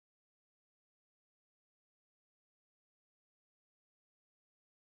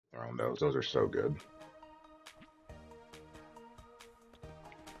throwing those. Those are so good.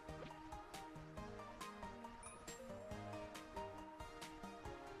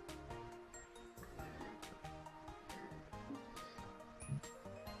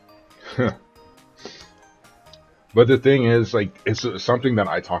 But the thing is, like, it's something that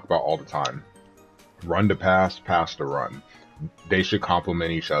I talk about all the time. Run to pass, pass to run. They should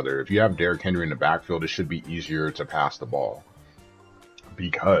complement each other. If you have Derrick Henry in the backfield, it should be easier to pass the ball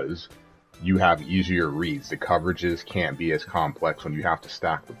because you have easier reads. The coverages can't be as complex when you have to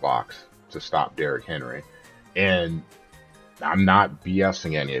stack the box to stop Derrick Henry. And I'm not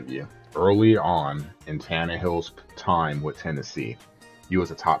BSing any of you. Early on in Tannehill's time with Tennessee, he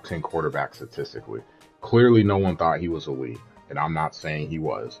was a top 10 quarterback statistically. Clearly, no one thought he was elite. And I'm not saying he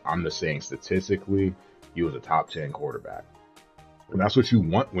was. I'm just saying statistically, he was a top 10 quarterback. And that's what you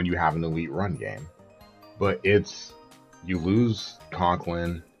want when you have an elite run game. But you lose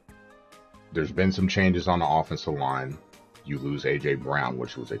Conklin. There's been some changes on the offensive line. You lose A.J. Brown,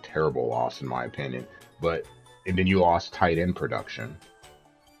 which was a terrible loss in my opinion. And then you lost tight end production.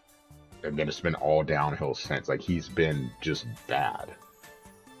 And then it's been all downhill since. Like, he's been just bad.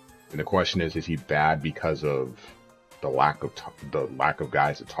 And the question is he bad because of the lack of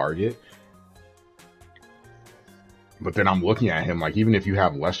guys to target? But then I'm looking at him like, even if you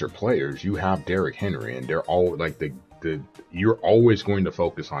have lesser players, you have Derrick Henry, and they're all like you're always going to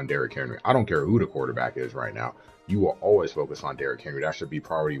focus on Derrick Henry. I don't care who the quarterback is right now. You will always focus on Derrick Henry. That should be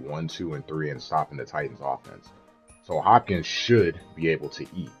priority 1, 2, and 3 in stopping the Titans offense. So Hopkins should be able to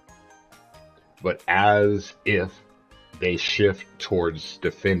eat. But as if they shift towards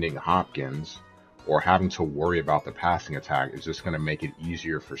defending Hopkins or having to worry about the passing attack, is just going to make it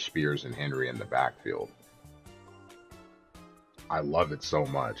easier for Spears and Henry in the backfield. I love it so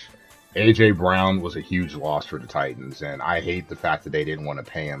much. A.J. Brown was a huge loss for the Titans, and I hate the fact that they didn't want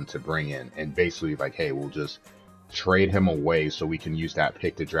to pay him to bring in and basically like, hey, we'll just trade him away so we can use that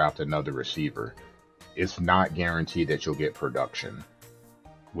pick to draft another receiver. It's not guaranteed that you'll get production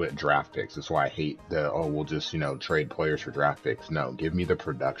with draft picks. That's why I hate we'll just, trade players for draft picks. No, give me the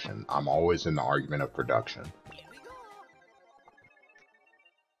production. I'm always in the argument of production.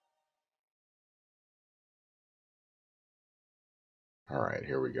 All right,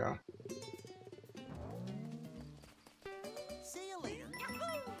 here we go. See you later.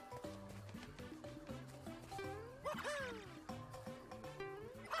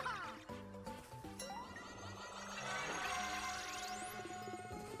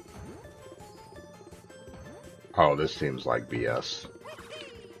 Oh, this seems like BS.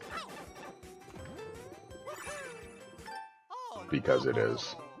 Because it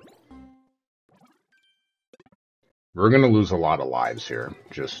is. We're going to lose a lot of lives here.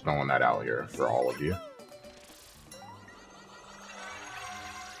 Just throwing that out here for all of you.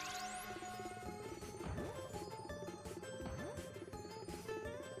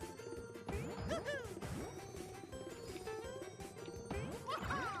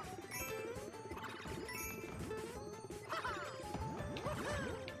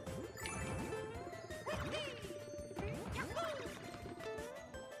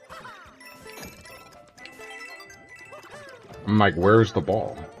 I'm like, where's the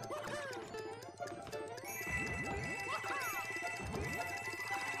ball?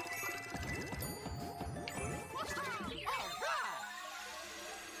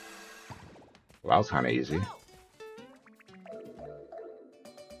 Well, that was kind of easy.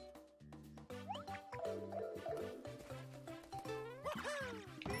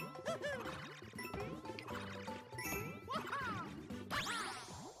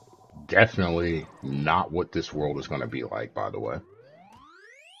 Definitely not what this world is going to be like, by the way.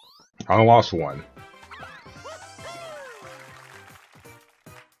 I lost one.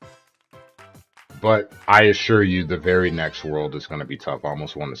 But I assure you, the very next world is going to be tough. I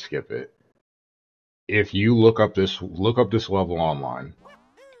almost want to skip it. If you look up this level online.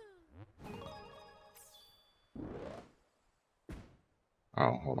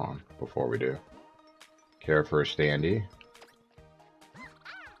 Oh, hold on. Before we do. Care for a standee?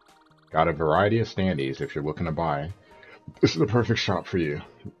 Got a variety of standees if you're looking to buy. This is the perfect shop for you.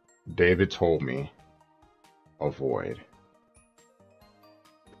 David told me. Avoid.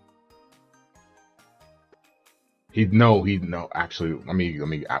 No, actually, let me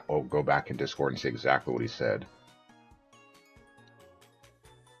go back in Discord and see exactly what he said.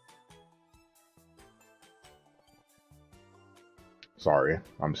 Sorry,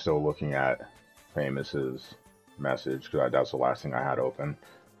 I'm still looking at Famous's message because that's the last thing I had open.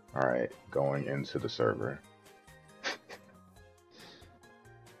 Alright, going into the server.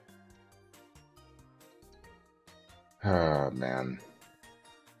 Oh, man.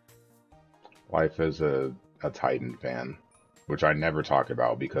 Life as a Titan fan, which I never talk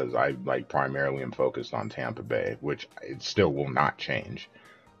about because I like primarily am focused on Tampa Bay, which it still will not change.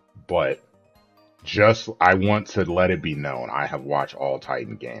 But just I want to let it be known I have watched all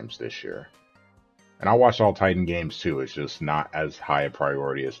Titan games this year. And I watched all Titan games too. It's just not as high a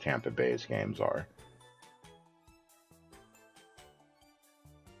priority as Tampa Bay's games are.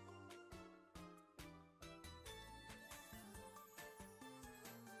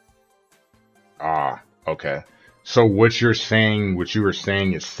 Ah, okay. So what you're saying, what you were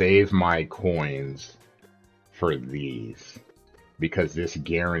saying is save my coins for these because this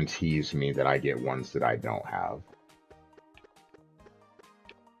guarantees me that I get ones that I don't have.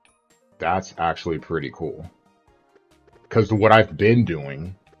 That's actually pretty cool. Because what I've been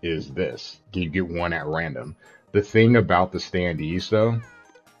doing is this. You get one at random. The thing about the standees, though,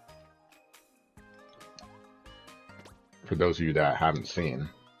 for those of you that haven't seen,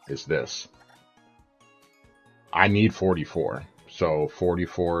 is this. I need 44. So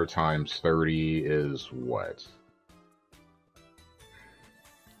 44 times 30 is what?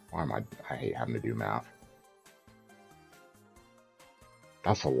 Why am I hate having to do math.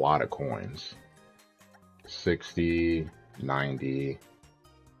 That's a lot of coins. 60, 90.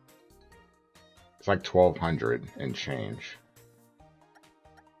 It's like 1,200 and change.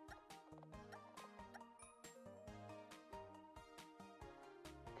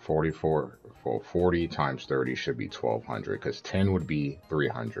 Well, 40 times 30 should be 1,200 because 10 would be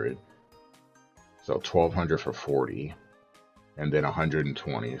 300. So 1,200 for 40 and then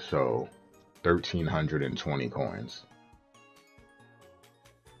 120. So 1,320 coins.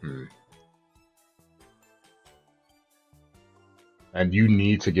 And you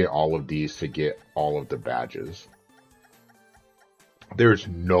need to get all of these to get all of the badges. There's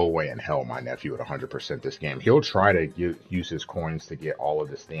no way in hell my nephew would 100% this game. He'll try to use his coins to get all of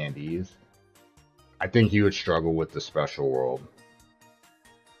the standees. I think he would struggle with the special world.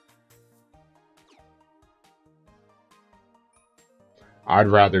 I'd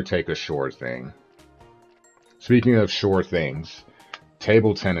rather take a sure thing. Speaking of sure things,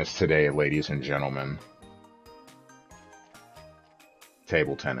 table tennis today, ladies and gentlemen.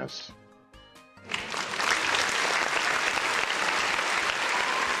 Table tennis.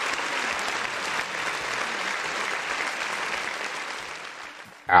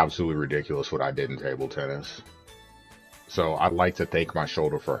 Absolutely ridiculous what I did in table tennis. So I'd like to thank my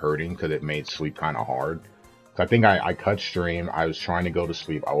shoulder for hurting because it made sleep kind of hard. I think I cut stream. I was trying to go to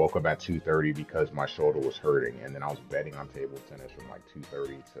sleep. I woke up at 2:30 because my shoulder was hurting, and then I was betting on table tennis from like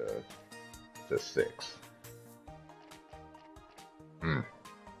 2:30 to 6.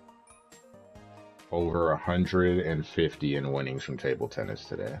 Over 150 in winnings from table tennis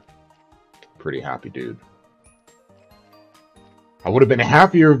today. Pretty happy, dude. I would have been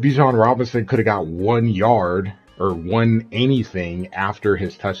happier if Bijan Robinson could have got 1 yard or won anything after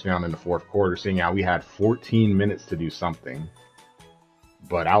his touchdown in the fourth quarter, seeing how we had 14 minutes to do something.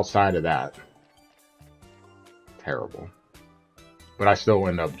 But outside of that, terrible. But I still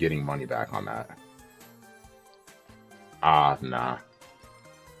end up getting money back on that. Nah.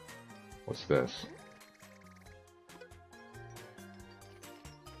 What's this?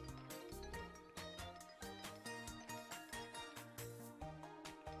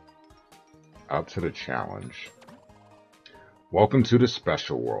 Up to the challenge. Welcome to the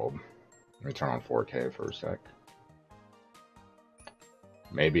special world. Let me turn on 4K for a sec.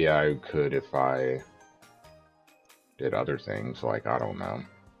 Maybe I could if I did other things, like, I don't know.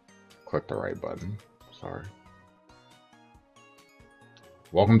 Click the right button. Sorry.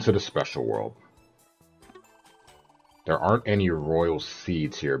 Welcome to the special world. There aren't any royal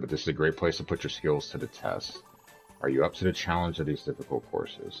seeds here, but this is a great place to put your skills to the test. Are you up to the challenge of these difficult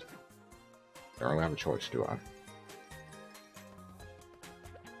courses? I don't really have a choice, do I?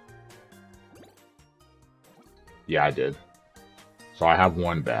 Yeah, I did. So I have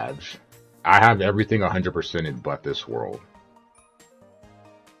 1 badge. I have everything 100%ed but this world.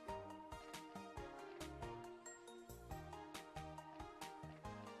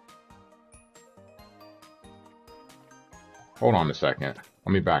 Hold on a second.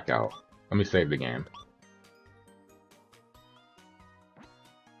 Let me back out. Let me save the game.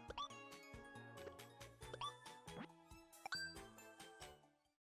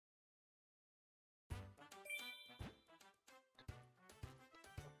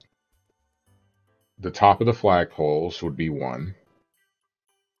 The top of the flagpoles would be 1.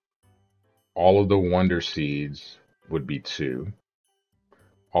 All of the wonder seeds would be 2.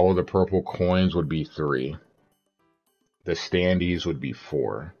 All of the purple coins would be 3. The standees would be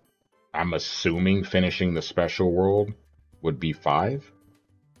 4. I'm assuming finishing the special world would be 5.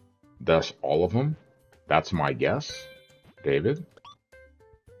 That's all of them? That's my guess, David?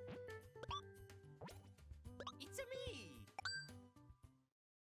 It's a me.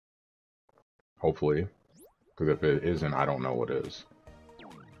 Hopefully. Because if it isn't, I don't know what is.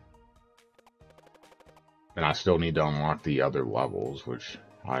 And I still need to unlock the other levels, which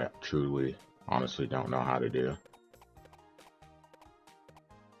I truly, honestly don't know how to do.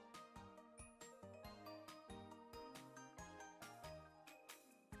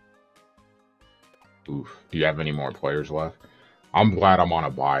 Oof. Do you have any more players left? I'm glad I'm on a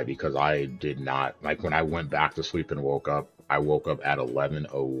bye because I did not, like when I went back to sleep and woke up, I woke up at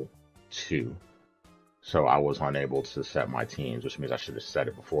 11:02. So I was unable to set my teams, which means I should have set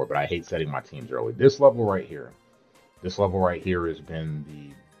it before, but I hate setting my teams early. This level right here has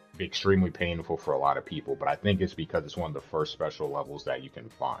been extremely painful for a lot of people, but I think it's because it's one of the first special levels that you can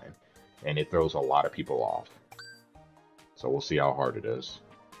find, and it throws a lot of people off. So we'll see how hard it is.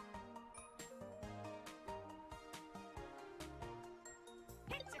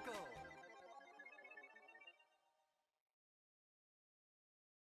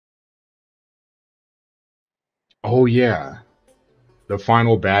 Oh yeah, the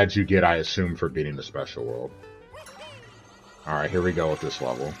final badge you get, I assume, for beating the special world. Alright, here we go with this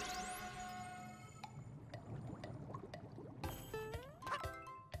level.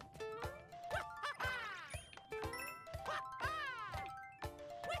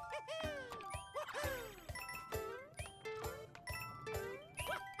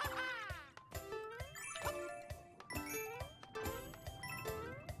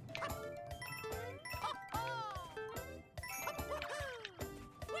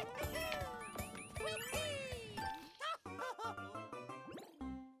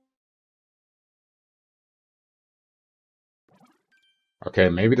 Okay,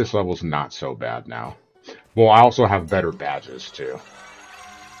 maybe this level's not so bad now. Well, I also have better badges, too.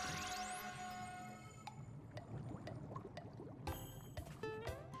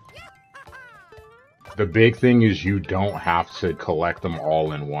 The big thing is you don't have to collect them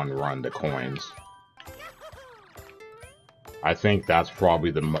all in one run, the coins. I think that's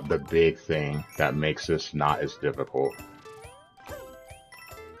probably the big thing that makes this not as difficult.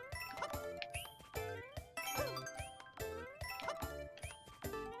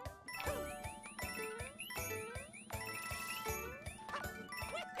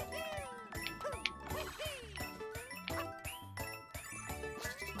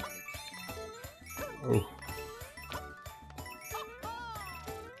 Oh.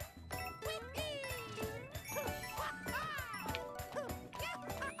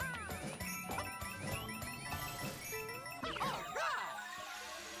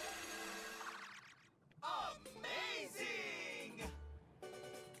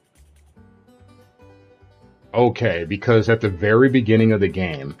 Okay, because at the very beginning of the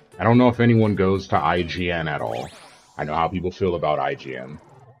game, I don't know if anyone goes to IGN at all. I know how people feel about IGN.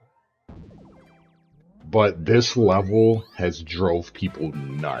 But this level has drove people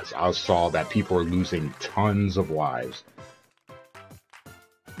nuts. I saw that people are losing tons of lives.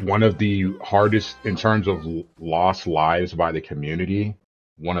 One of the hardest, in terms of lost lives by the community,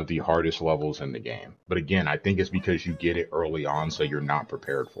 one of the hardest levels in the game. But again, I think it's because you get it early on, so you're not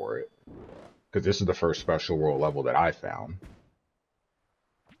prepared for it. Because this is the first special world level that I found.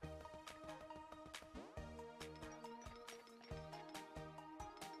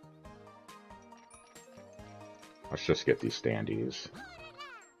 Let's just get these standees.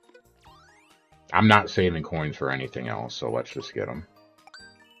 I'm not saving coins for anything else, so let's just get them.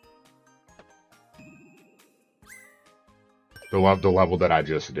 The level that I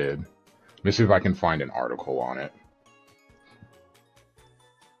just did. Let me see if I can find an article on it.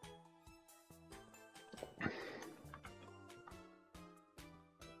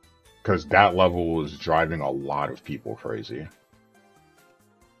 Because that level was driving a lot of people crazy.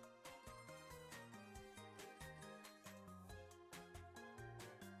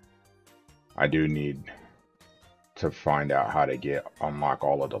 I do need to find out how to unlock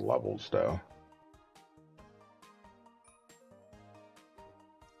all of the levels, though.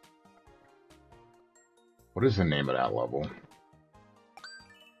 What is the name of that level?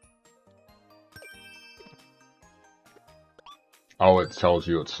 Oh, it tells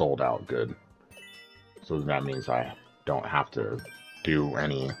you it's sold out. Good. So that means I don't have to do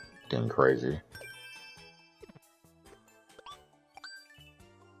anything crazy.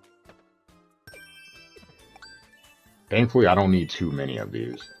 Thankfully, I don't need too many of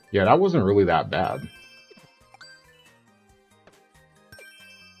these. Yeah, that wasn't really that bad.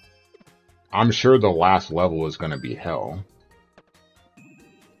 I'm sure the last level is going to be hell.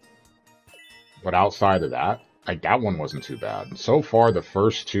 But outside of that, Like, that one wasn't too bad. So far, the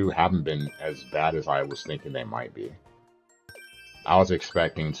first two haven't been as bad as I was thinking they might be. I was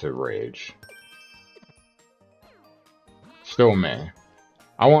expecting to rage. Still may.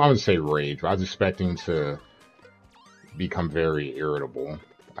 I wouldn't say rage, but I was expecting to become very irritable,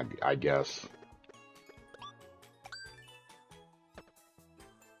 I guess.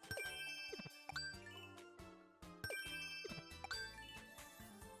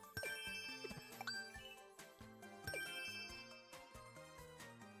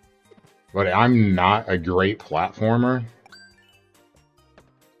 But I'm not a great platformer.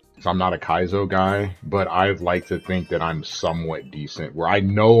 So I'm not a Kaizo guy, but I'd like to think that I'm somewhat decent, where I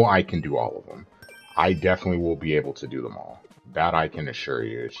know I can do all of them. I definitely will be able to do them all. That I can assure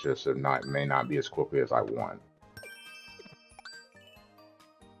you. It's just it may not be as quickly as I want.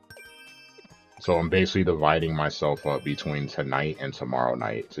 So I'm basically dividing myself up between tonight and tomorrow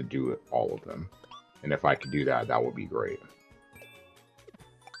night to do all of them. And if I could do that, that would be great.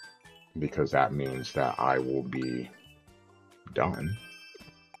 Because that means that I will be done.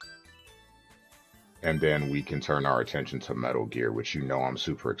 And then we can turn our attention to Metal Gear, which you know I'm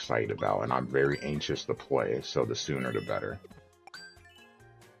super excited about, and I'm very anxious to play, so the sooner the better.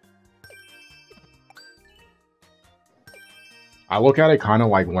 I look at it kind of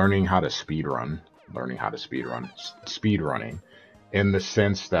like learning how to speedrun. Speedrunning. In the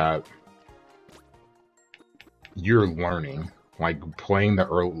sense that you're learning. Like, playing the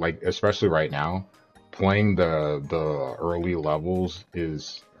early, like, especially right now, playing the early levels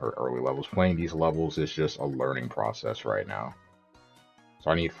is... playing these levels is just a learning process right now. So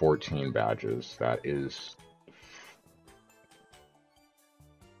I need 14 badges. That is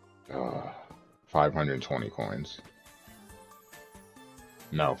 520 coins.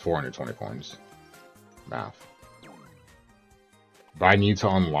 No, 420 coins. Math. But I need to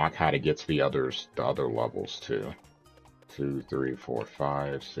unlock how to get to the other levels too. 2, 3, 4,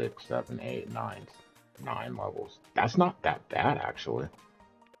 5, 6, 7, 8, 9. 9 levels. That's not that bad, actually.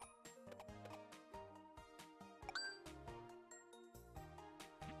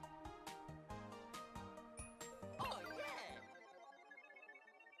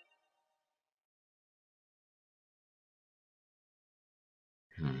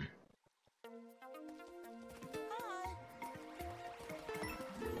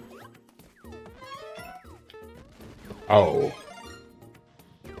 Oh.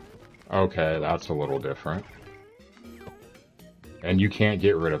 Okay, that's a little different. And you can't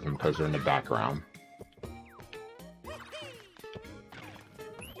get rid of them because they're in the background.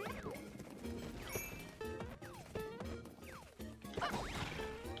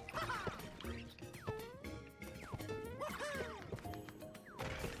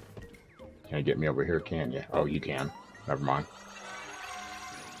 Can't get me over here, can you? Oh, you can. Never mind.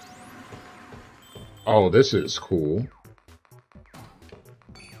 Oh, this is cool.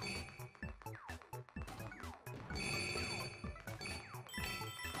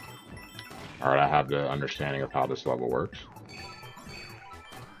 Alright, I have the understanding of how this level works.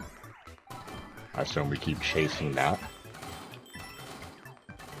 I assume we keep chasing that.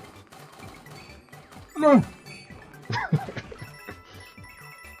 No!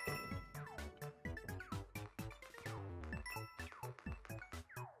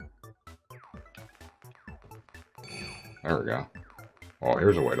 There we go. Well,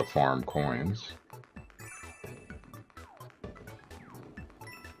 here's a way to farm coins.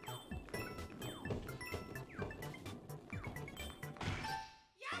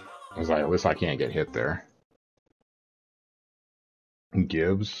 I was like, at least I can't get hit there.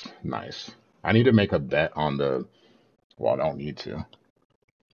 Gibbs, nice. I need to make a bet on the... Well, I don't need to.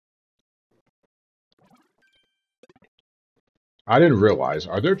 I didn't realize,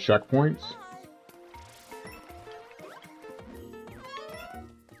 are there checkpoints?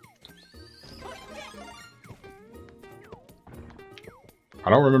 I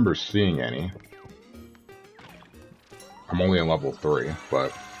don't remember seeing any. I'm only in level 3,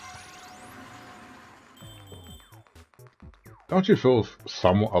 but... Don't you feel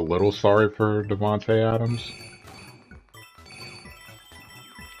a little sorry for Davante Adams?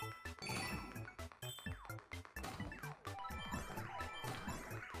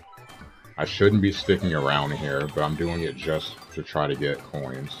 I shouldn't be sticking around here, but I'm doing it just to try to get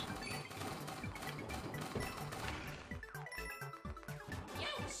coins.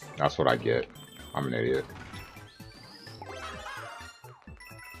 That's what I get. I'm an idiot.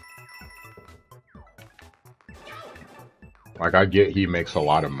 Like, I get he makes a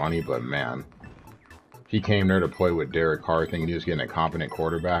lot of money, but man, he came there to play with Derek Carr thinking he was getting a competent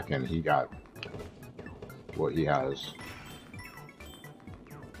quarterback, and he got what he has.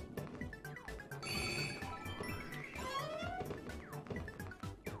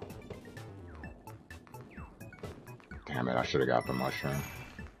 Damn it, I should have got the mushroom.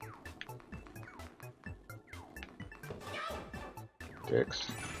 Dicks.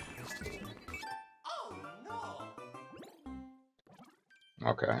 Oh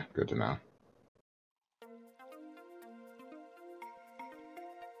no! Okay, good to know.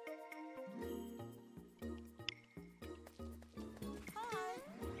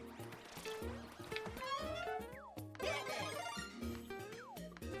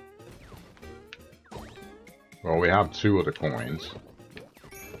 Well, we have 2 of the coins.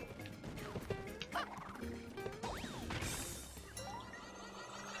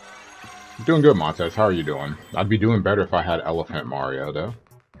 Doing good, Montez. How are you doing? I'd be doing better if I had Elephant Mario, though.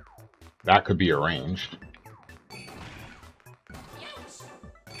 That could be arranged.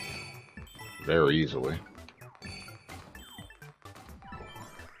 Very easily.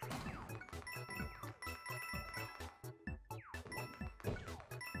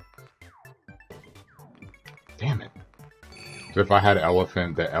 Damn it. So if I had the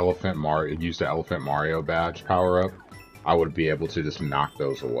Elephant Mario, use the Elephant Mario badge power up, I would be able to just knock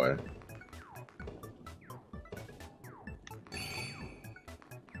those away.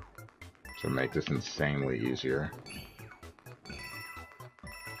 To make this insanely easier.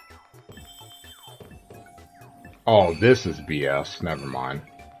 Oh, this is BS. Never mind.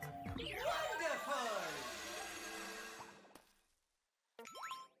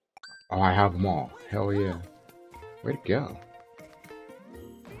 Oh, I have them all. Hell yeah. Way to go.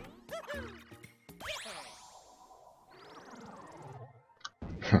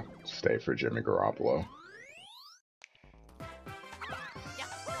 Stay for Jimmy Garoppolo.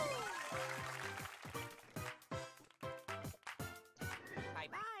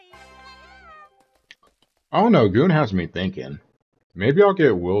 I don't know, Goon has me thinking. Maybe I'll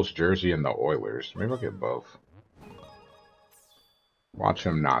get Will's jersey and the Oilers. Maybe I'll get both. Watch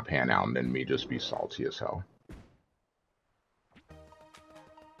him not pan out and then me just be salty as hell.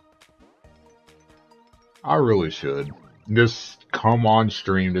 I really should. Just come on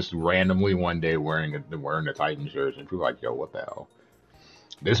stream just randomly one day wearing the Titans jersey and be like, yo, what the hell?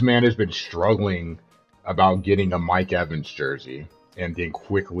 This man has been struggling about getting a Mike Evans jersey and then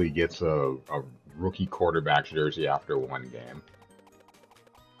quickly gets a rookie quarterback jersey after one game.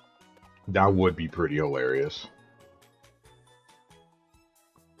 That would be pretty hilarious.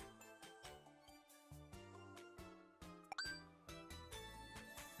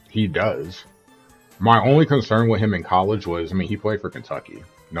 He does. My only concern with him in college was, I mean, he played for Kentucky.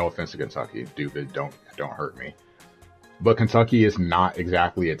 No offense to Kentucky, dude, don't hurt me. But Kentucky is not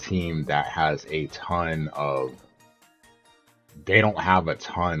exactly a team that has a ton of. They don't have a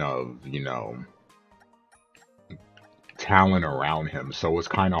ton of, you know, talent around him, so it's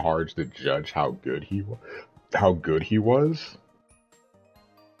kind of hard to judge how good he was.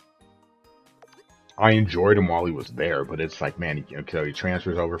 I enjoyed him while he was there, but it's like, man, he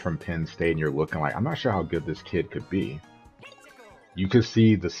transfers over from Penn State, and you're looking like, I'm not sure how good this kid could be. You could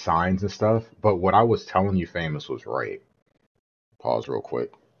see the signs and stuff, but what I was telling you, Famous, was right. Pause real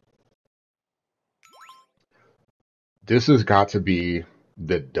quick. This has got to be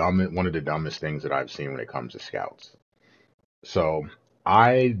one of the dumbest things that I've seen when it comes to scouts. So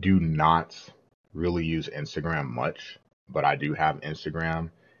I do not really use Instagram much, but I do have Instagram,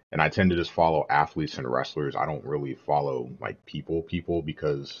 and I tend to just follow athletes and wrestlers. I don't really follow like people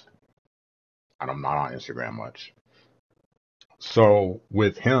because I'm not on Instagram much. So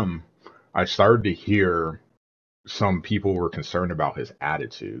with him, I started to hear some people were concerned about his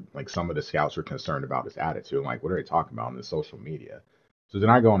attitude. Like some of the scouts were concerned about his attitude. I'm like, what are they talking about on the social media? So then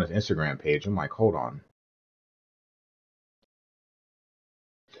I go on his Instagram page. I'm like, hold on.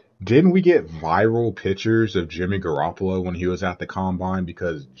 Didn't we get viral pictures of Jimmy Garoppolo when he was at the combine?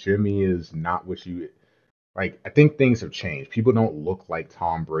 Because Jimmy is not what you like. I think things have changed. People don't look like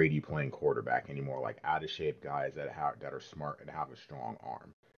Tom Brady playing quarterback anymore, like out of shape guys that are smart and have a strong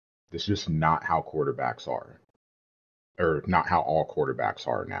arm. This is just not how quarterbacks are, or not how all quarterbacks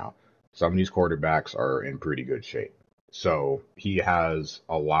are now. Some of these quarterbacks are in pretty good shape. So he has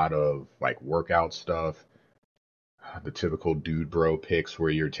a lot of like workout stuff, the typical dude bro pics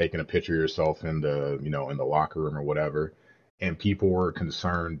where you're taking a picture of yourself in the locker room or whatever. And people were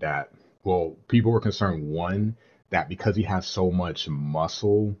concerned one, that because he has so much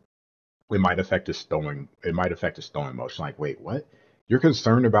muscle, it might affect his throwing motion. Like, wait, what? You're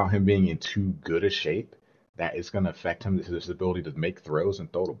concerned about him being in too good a shape that it's going to affect his ability to make throws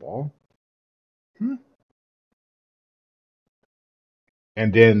and throw the ball?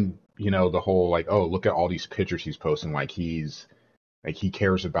 And then, the whole like, oh, look at all these pictures he's posting. Like he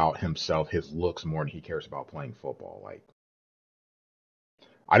cares about himself, his looks more than he cares about playing football. Like,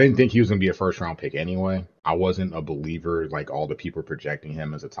 I didn't think he was gonna be a first round pick anyway. I wasn't a believer like all the people projecting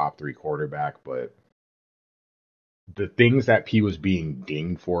him as a top 3 quarterback, but the things that he was being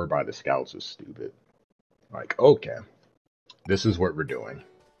dinged for by the scouts is stupid. Like, okay, this is what we're doing.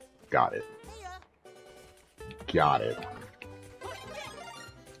 Got it. Got it.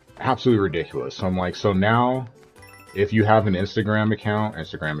 Absolutely ridiculous. So I'm like, so now if you have an Instagram account,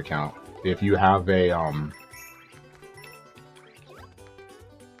 if you have a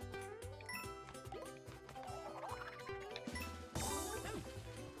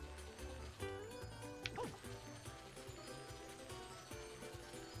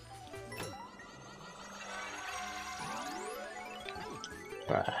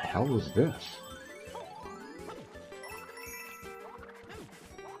the hell is this?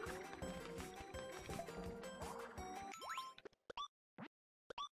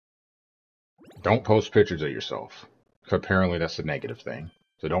 Don't post pictures of yourself. Apparently that's a negative thing.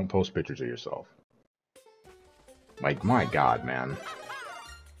 So don't post pictures of yourself. Like, my God, man.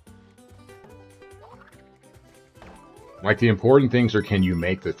 Like, the important things are, can you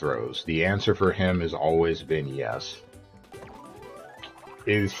make the throws? The answer for him has always been yes.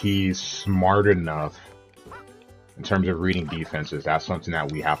 Is he smart enough in terms of reading defenses? That's something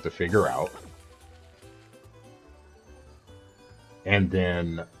that we have to figure out. And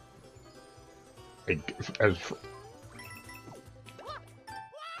then,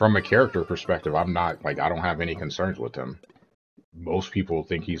 from a character perspective, I'm not, like, I don't have any concerns with him. Most people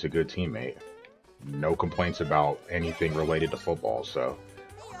think he's a good teammate. No complaints about anything related to football, so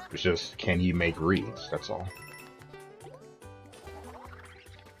it's just, can he make reads? That's all.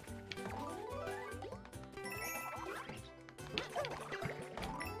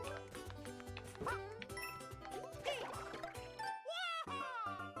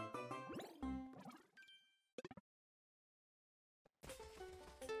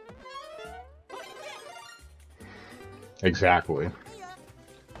 Exactly.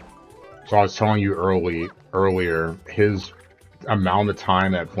 So I was telling you earlier, his amount of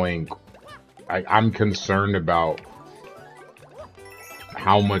time at playing, I'm concerned about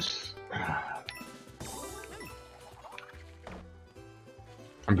how much.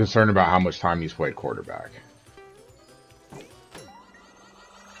 I'm concerned about how much time he's played quarterback.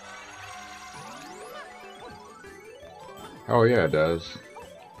 Oh yeah, it does.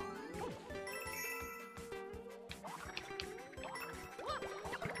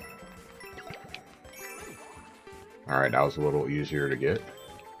 Alright, that was a little easier to get.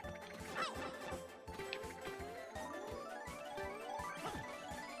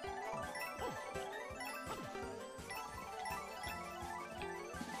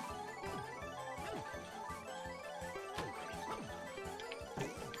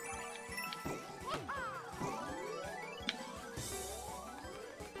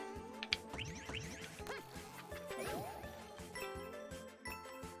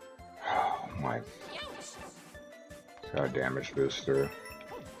 Oh my. Got a damage booster.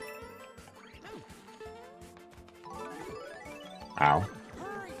 Ow.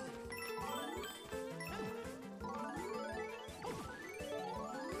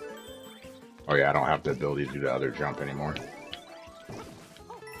 Oh yeah, I don't have the ability to do the other jump anymore.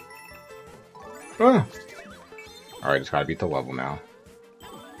 Ah. Alright, just gotta beat the level now.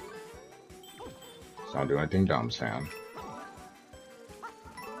 So don't do anything dumb, Sam.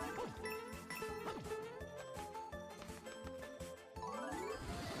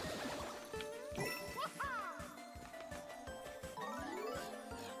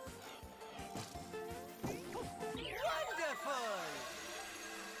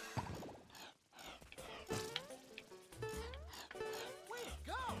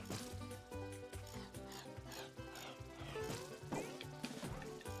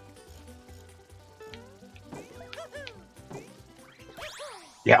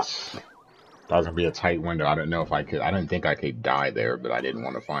 Yes! That was gonna be a tight window. I didn't know if I could. I didn't think I could die there, but I didn't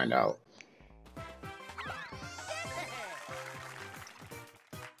want to find out.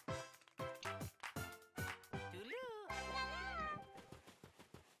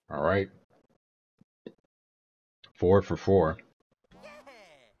 Alright. 4 for 4.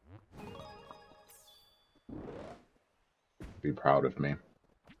 Be proud of me.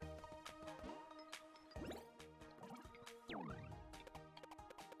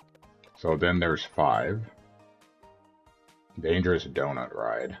 So then there's 5. Dangerous donut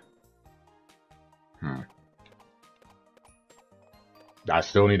ride. I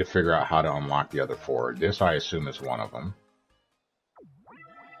still need to figure out how to unlock the other 4. This, I assume, is one of them.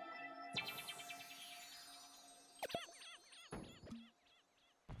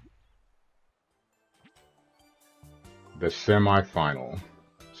 The semi-final.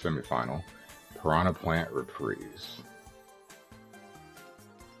 semifinal. Piranha Plant Reprise.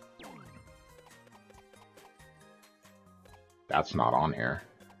 That's not on here.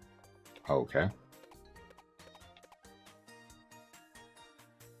 Okay.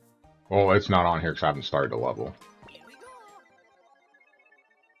 Well, it's not on here because I haven't started the level. Here we go.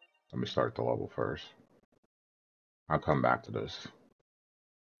 Let me start the level first. I'll come back to this.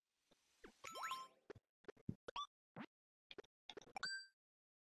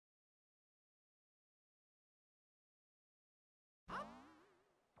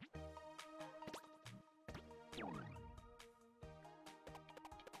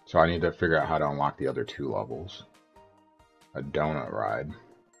 So I need to figure out how to unlock the other 2 levels. A donut ride.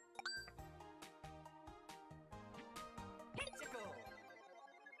 Let's go.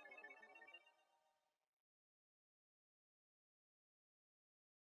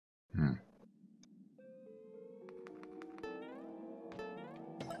 Hmm.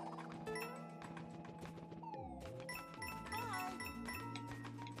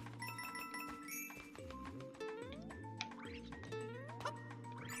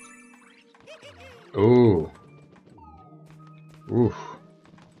 Ooh. Oof.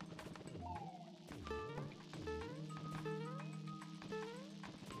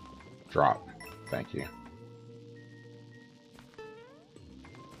 Drop. Thank you.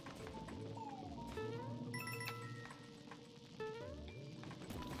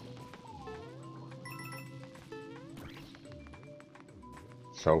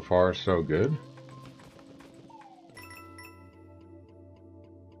 So far, so good.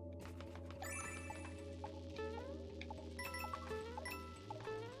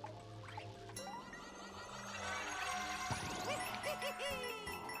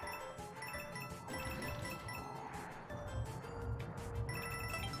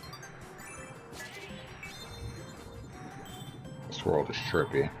 This world is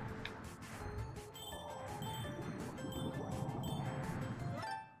trippy.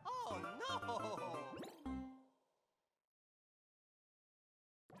 Oh no.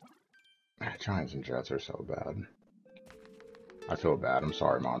 Giants and Jets are so bad. I feel bad. I'm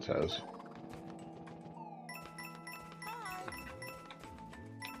sorry, Montez.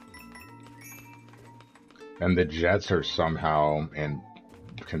 And the Jets are somehow in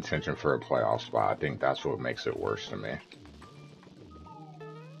contention for a playoff spot. I think that's what makes it worse to me.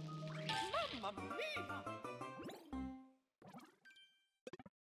 Mamma mia.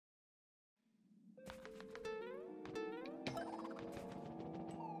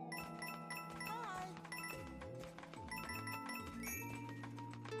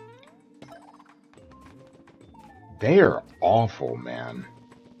 They are awful, man.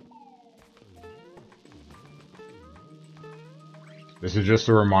 This is just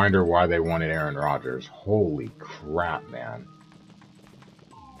a reminder why they wanted Aaron Rodgers. Holy crap, man.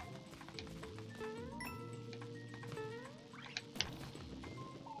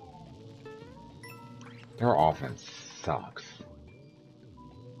 Their offense sucks.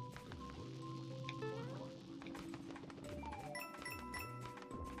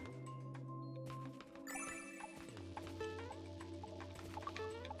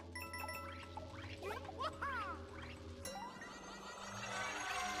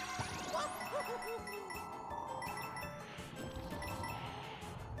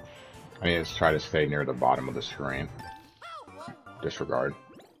 I need to try to stay near the bottom of the screen. Disregard.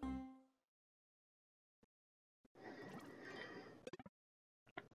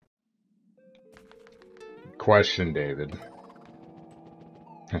 Question, David.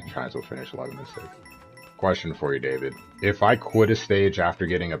 Giants will finish 11-6. Question for you, David. If I quit a stage after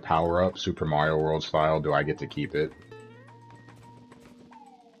getting a power-up, Super Mario World style, do I get to keep it?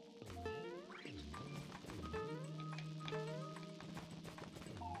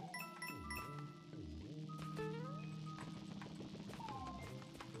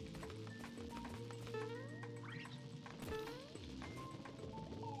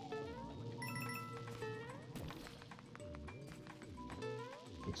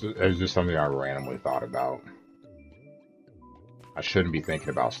 It's just something I randomly thought about. I shouldn't be thinking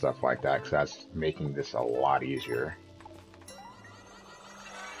about stuff like that because that's making this a lot easier.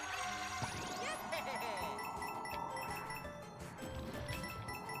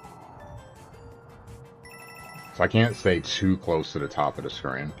 So I can't stay too close to the top of the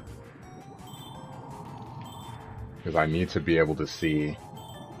screen because I need to be able to see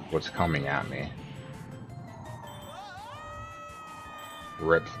what's coming at me.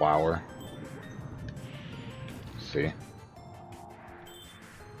 Rip flower. See?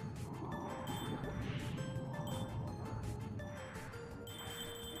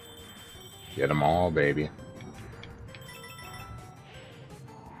 Get them all, baby.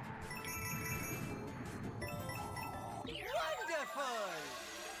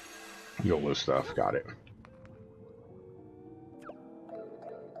 YOLO stuff, got it.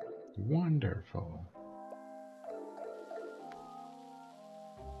 Wonderful.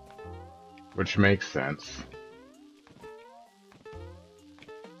 Which makes sense.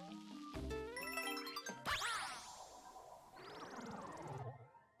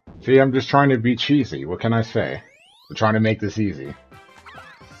 See, I'm just trying to be cheesy. What can I say? I'm trying to make this easy.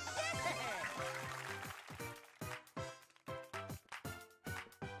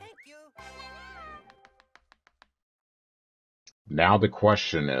 Thank you. Now the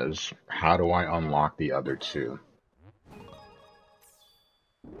question is, how do I unlock the other two?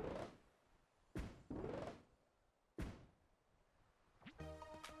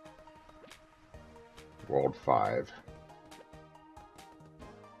 World 5.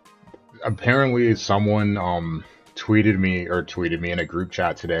 Apparently someone tweeted me in a group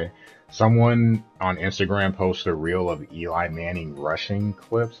chat today. Someone on Instagram posted a reel of Eli Manning rushing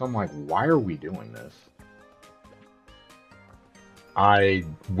clips. I'm like, why are we doing this? I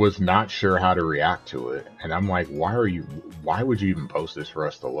was not sure how to react to it, and I'm like, why would you even post this for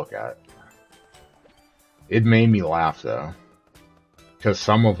us to look at? It made me laugh though, because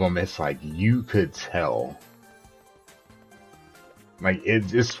some of them, it's like, you could tell. Like,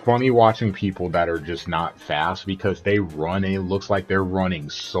 it's funny watching people that are just not fast because they run and it looks like they're running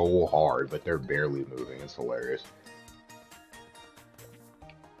so hard, but they're barely moving. It's hilarious.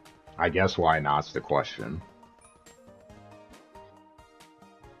 I guess why not's the question.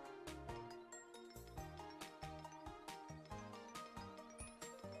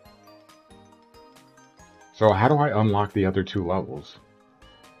 So how do I unlock the other two levels?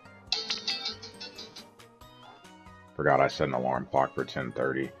 Forgot I set an alarm clock for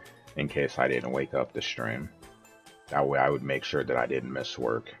 10:30 in case I didn't wake up the stream. That way I would make sure that I didn't miss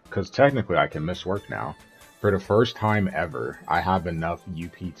work. Because technically I can miss work now. For the first time ever, I have enough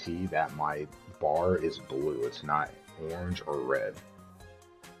UPT that my bar is blue. It's not orange or red.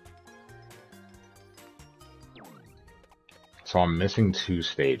 So I'm missing 2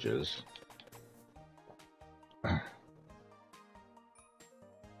 stages.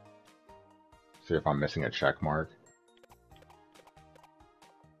 See if I'm missing a check mark.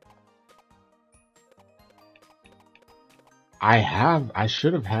 I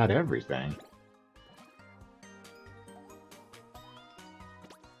should have had everything.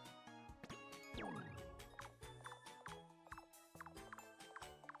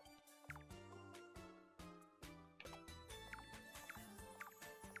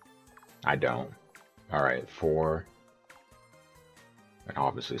 I don't. Alright, 4. And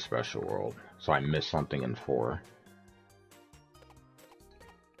obviously Special World. So I missed something in 4.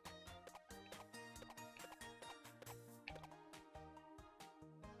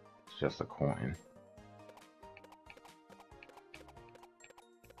 It's just a coin.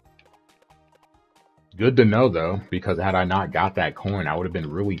 Good to know though, because had I not got that coin, I would have been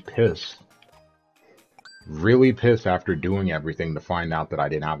really pissed. Really pissed after doing everything to find out that I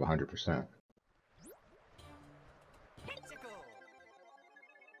didn't have 100%.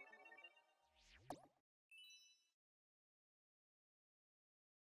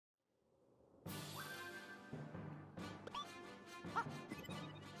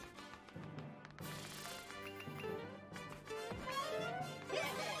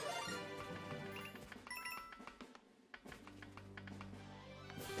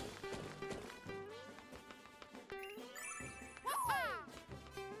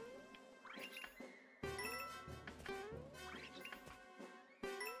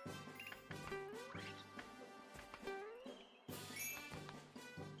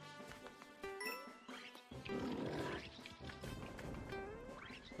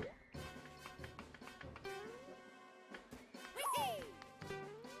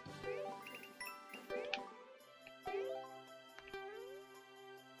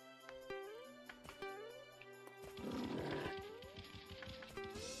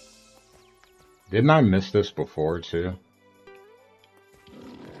 Didn't I miss this before too?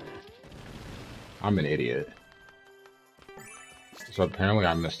 I'm an idiot. So apparently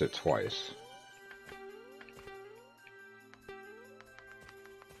I missed it twice.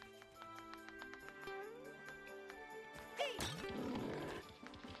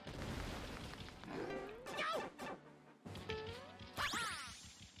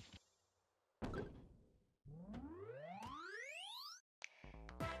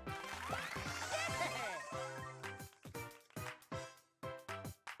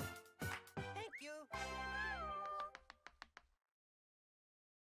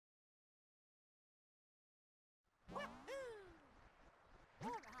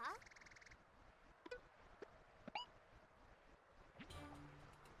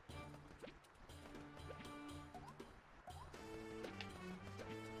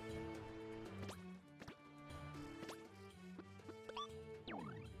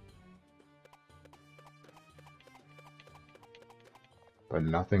 But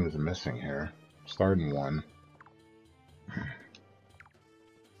nothing's missing here. Starting one.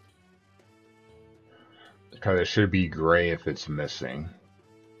 Because it should be gray if it's missing.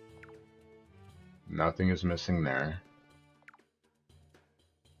 Nothing is missing there.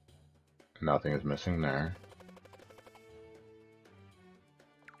 Nothing is missing there.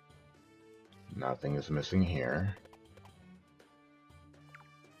 Nothing is missing here.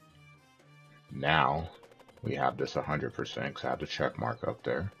 Now, we have this 100% because I have the check mark up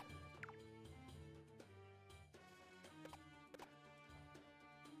there.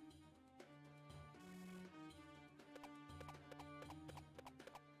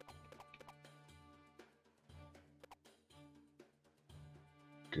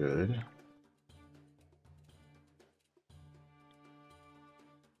 Good.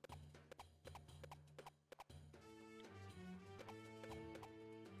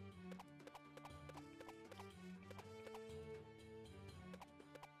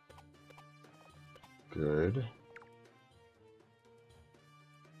 Good.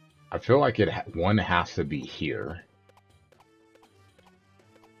 I feel like one has to be here.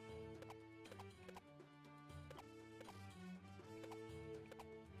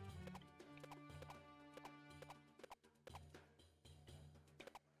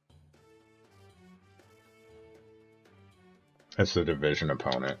 It's the division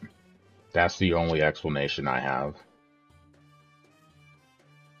opponent. That's the only explanation I have.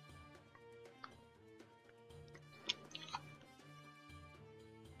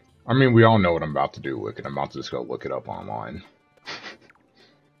 I mean, we all know what I'm about to do, Wicked. I'm about to just go look it up online.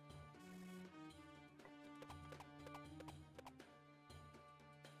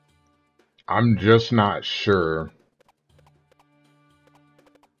 I'm just not sure.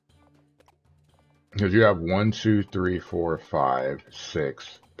 Because you have 1, 2, 3, 4, 5,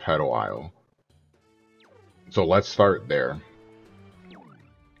 6 pedal aisle. So let's start there.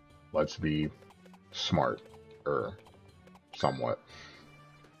 Let's be smart, somewhat.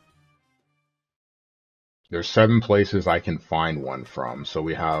 There's 7 places I can find one from. So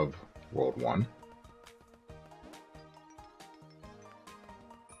we have World 1.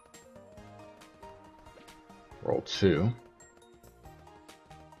 World 2.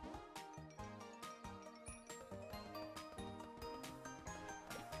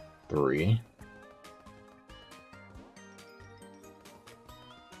 Three.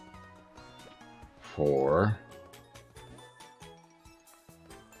 4.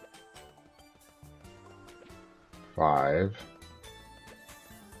 5.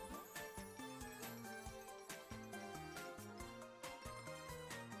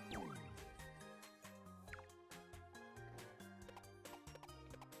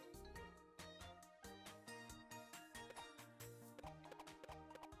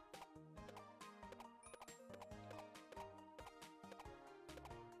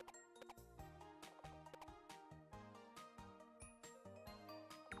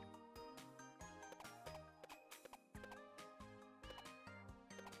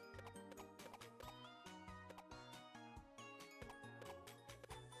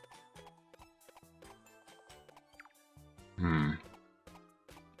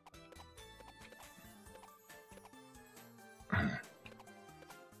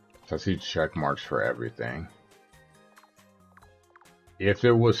 So I see check marks for everything. If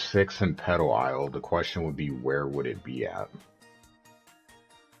it was 6 in pedal aisle, the question would be where would it be at?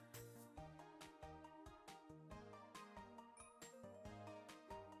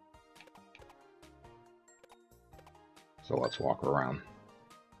 So let's walk around.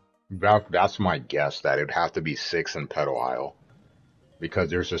 That's my guess, that it'd have to be 6 in pedal aisle. Because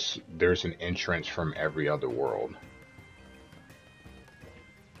there's an entrance from every other world.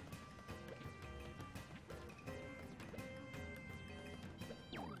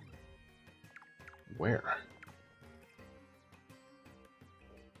 Where?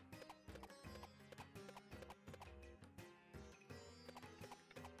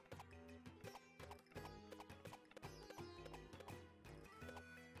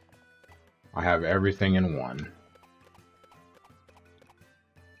 I have everything in one.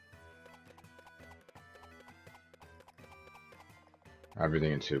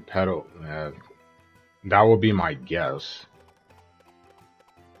 Everything in 2. Pedal. That would be my guess.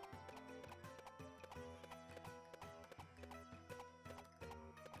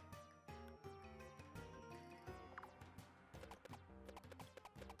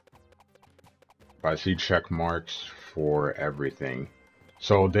 I see check marks for everything.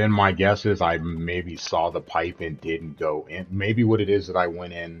 So then my guess is I maybe saw the pipe and didn't go in. Maybe what it is that I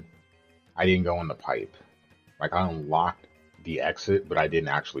went in, I didn't go in the pipe. Like I unlocked the exit, but I didn't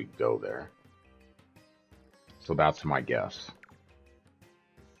actually go there. So that's my guess.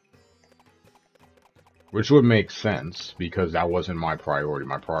 Which would make sense, because that wasn't my priority.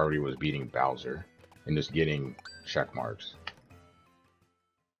 My priority was beating Bowser and just getting check marks.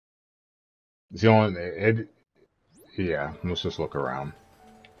 It's the only... yeah, let's just look around.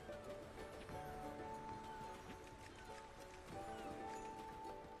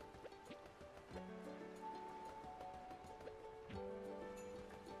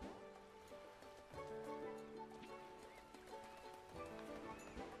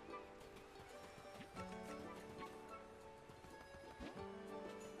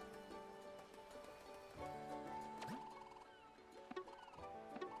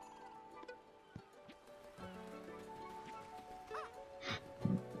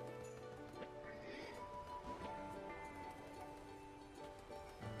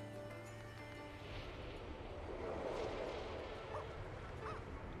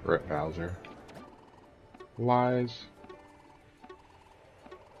 Rip Bowser. Lies.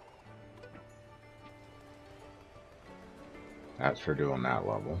 That's for doing that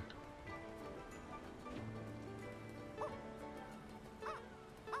level.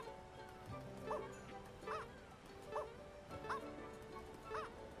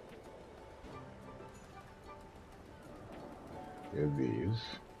 Give these.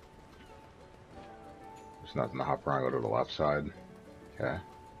 There's nothing to hop around, go to the left side. Okay.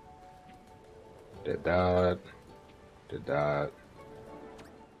 Did that. Did that.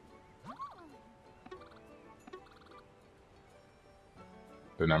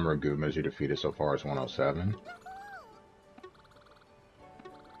 The number of Goombas you defeated so far is 107.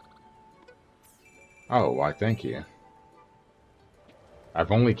 Oh, why thank you.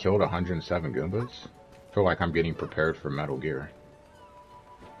 I've only killed 107 Goombas. I feel like I'm getting prepared for Metal Gear.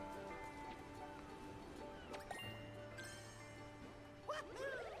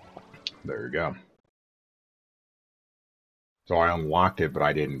 There you go. So I unlocked it, but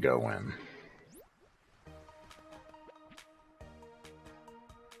I didn't go in.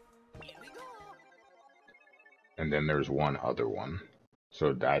 And then there's one other one.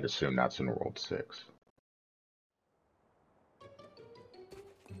 So I'd assume that's in World 6.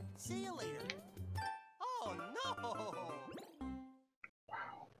 See you later. Oh no!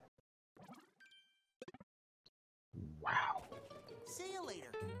 Wow. Wow. See you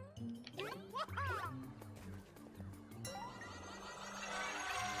later.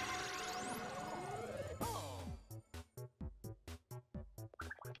 Oh.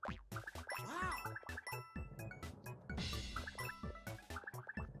 Wow.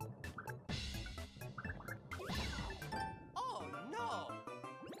 Oh no!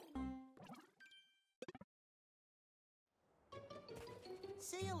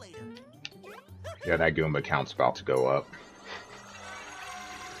 See you later. Yeah, that Goomba count's about to go up.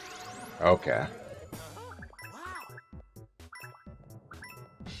 Okay. Wow.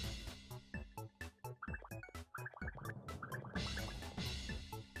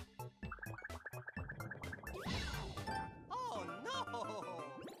 Oh no!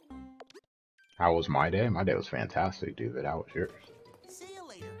 How was my day? My day was fantastic, dude. How was yours? See you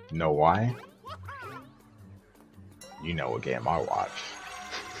later. Know why? You know what game I watch.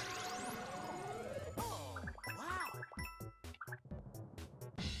 Oh, wow.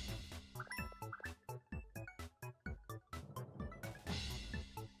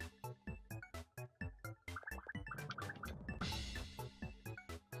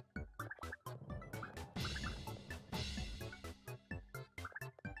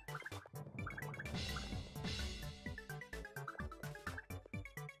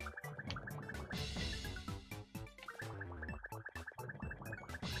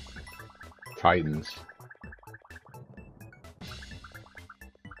 Titans.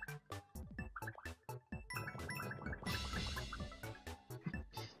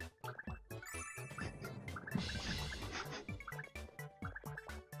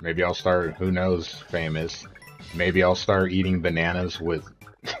 Maybe I'll start, who knows, famous. Maybe I'll start eating bananas with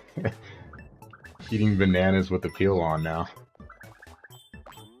eating bananas with the peel on now.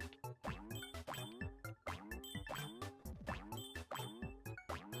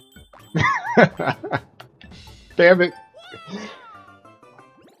 Damn it.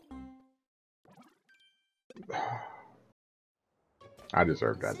 I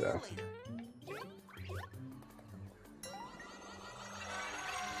deserve that See you death. later.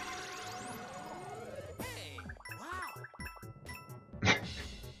 Hey, wow.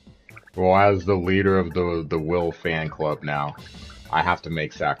 Well, as the leader of the Will fan club now, I have to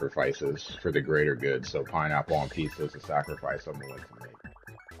make sacrifices for the greater good, so pineapple on pizza is a sacrifice I'm willing to make.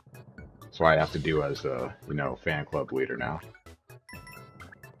 That's what I have to do as a, you know, fan club leader now.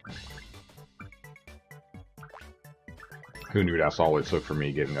 Who knew that's all it took for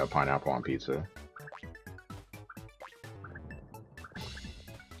me giving up pineapple on pizza?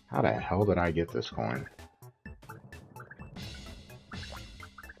 How the hell did I get this coin?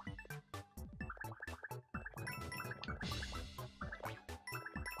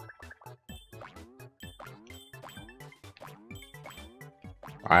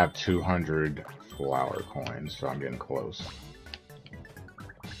 I have 200 flower coins, so I'm getting close.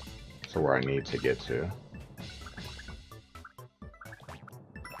 So where I need to get to.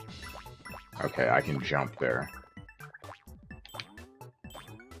 Okay, I can jump there.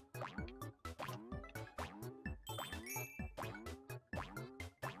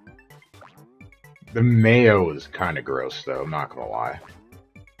 The mayo is kind of gross, though, I'm not gonna lie.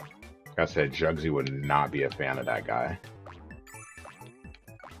 Like I said, Jugsy would not be a fan of that guy.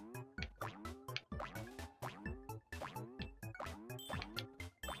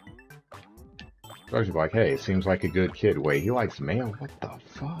 Jugsy like, hey, seems like a good kid. Wait, he likes mayo? What the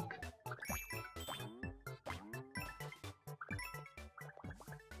fuck?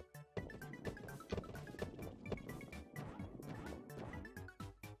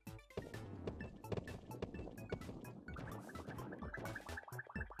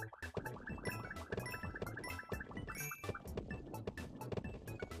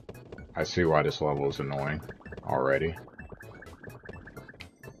 I see why this level is annoying already.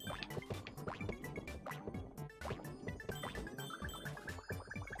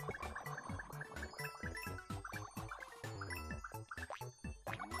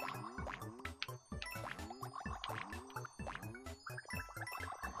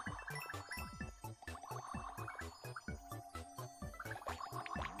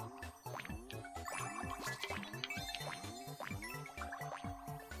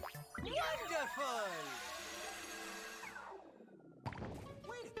 Wonderful!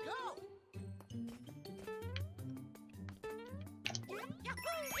 Way to go!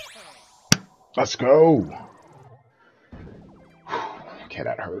 Let's go! Okay,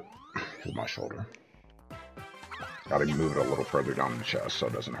 that hurt. Hit my shoulder. Gotta move it a little further down the chest so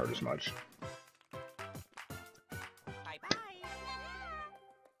it doesn't hurt as much. Bye-bye!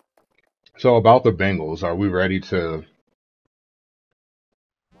 So about the Bengals, are we ready to...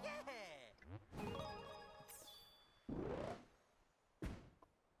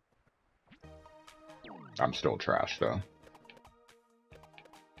 I'm still trash, though.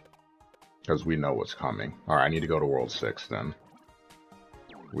 Because we know what's coming. Alright, I need to go to World 6, then.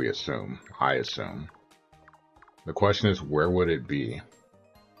 We assume. I assume. The question is, where would it be?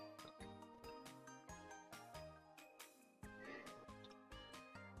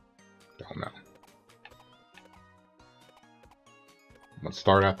 Don't know. Let's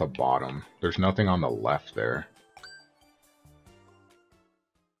start at the bottom. There's nothing on the left there.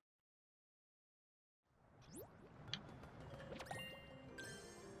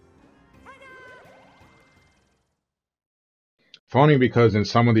 Funny because in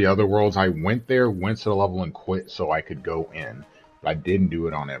some of the other worlds, I went there, went to the level and quit so I could go in. But I didn't do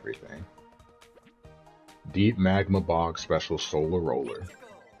it on everything. Deep Magma Bog Special Solar Roller.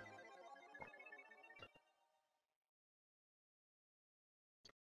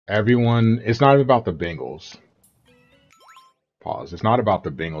 Everyone, it's not about the Bengals. Pause. It's not about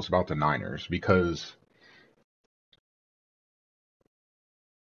the Bengals, it's about the Niners. Because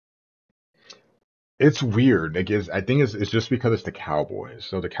it's weird. I think it's just because it's the Cowboys.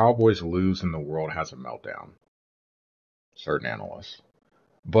 So the Cowboys lose and the world has a meltdown. Certain analysts.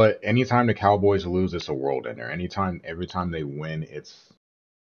 But anytime the Cowboys lose, it's a world ender. Every time they win, it's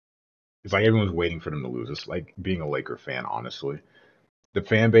like everyone's waiting for them to lose. It's like being a Laker fan, honestly. The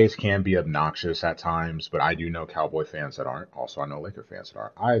fan base can be obnoxious at times, but I do know Cowboy fans that aren't. Also, I know Laker fans that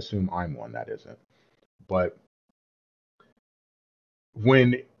aren't. I assume I'm one that isn't. But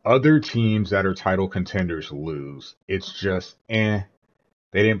when other teams that are title contenders lose, it's just, they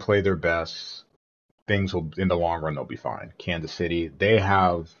didn't play their best. Things will, in the long run, they'll be fine. Kansas City, they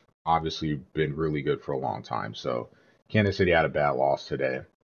have obviously been really good for a long time. So Kansas City had a bad loss today.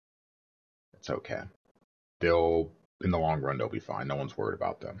 It's okay. In the long run, they'll be fine. No one's worried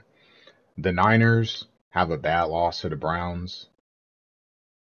about them. The Niners have a bad loss to the Browns.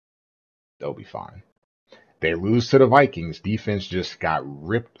 They'll be fine. They lose to the Vikings. Defense just got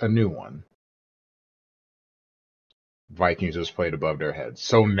ripped a new one. Vikings just played above their heads.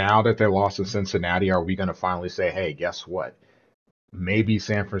 So now that they lost to Cincinnati, are we going to finally say, hey, guess what? Maybe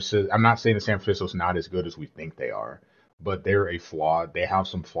San Francisco. I'm not saying that San Francisco's not as good as we think they are, but they're a flawed. They have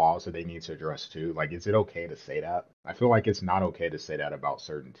some flaws that they need to address too. Like, is it okay to say that? I feel like it's not okay to say that about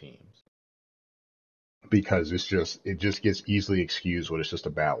certain teams because it just gets easily excused when it's just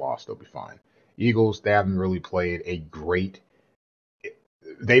a bad loss. They'll be fine. Eagles, they haven't really played a great.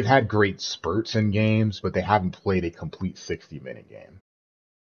 They've had great spurts in games, but they haven't played a complete 60-minute game.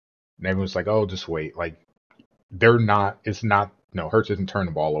 And everyone's like, oh, just wait. Like, they're not, it's not, no, Hurts isn't turning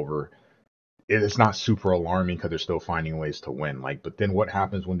the ball over. It's not super alarming because they're still finding ways to win. Like, but then what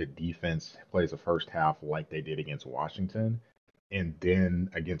happens when the defense plays the first half like they did against Washington and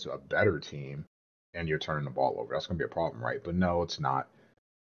then against a better team and you're turning the ball over? That's going to be a problem, right? But no, it's not.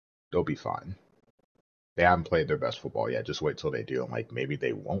 They'll be fine. They haven't played their best football yet. Just wait till they do. And like, maybe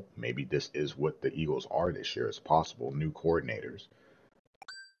they won't. Maybe this is what the Eagles are this year. It's possible. New coordinators.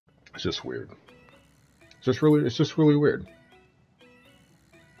 It's just weird. It's just really weird.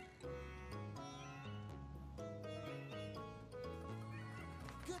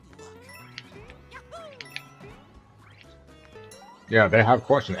 Good luck. Yeah, they have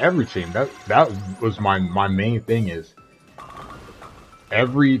questions. Every team. That was my main thing is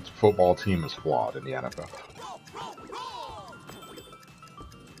every football team is flawed in the NFL.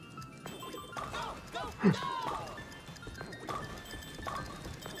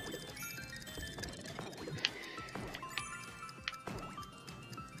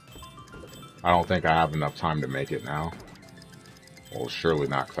 I don't think I have enough time to make it now. Well, surely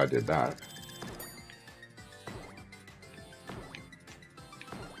not because I did that.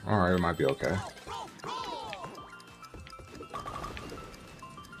 Alright, it might be okay.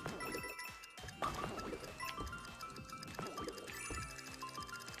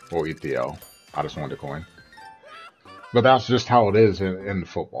 We'll eat the L. I just wanted a coin. But that's just how it is in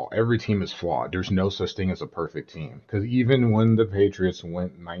football. Every team is flawed. There's no such thing as a perfect team. Because even when the Patriots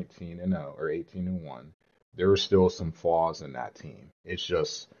went 19-0 or 18-1, there were still some flaws in that team. It's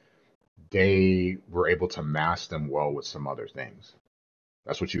just they were able to mask them well with some other things.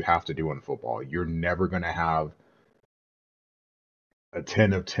 That's what you have to do in football. You're never going to have a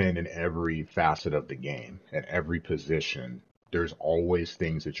 10 of 10 in every facet of the game, at every position. There's always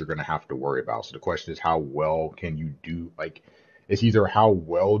things that you're going to have to worry about. So the question is, how well can you do? Like, it's either how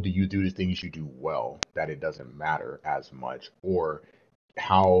well do you do the things you do well that it doesn't matter as much, or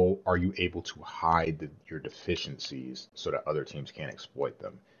how are you able to hide your deficiencies so that other teams can't exploit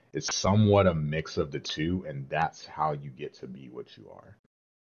them? It's somewhat a mix of the two, and that's how you get to be what you are.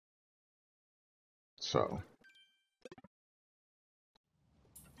 So,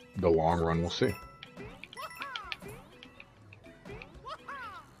 the long run, we'll see.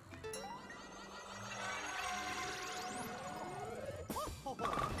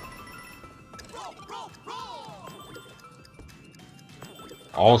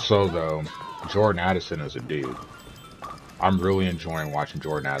 Also, though, Jordan Addison is a dude. I'm really enjoying watching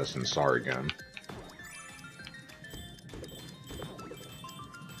Jordan Addison sorry again.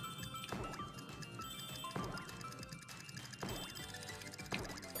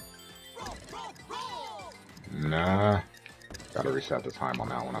 Nah. Gotta reset the time on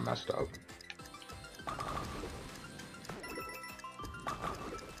that one. I messed up.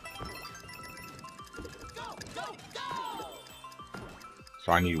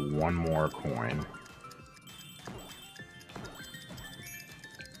 So I need one more coin.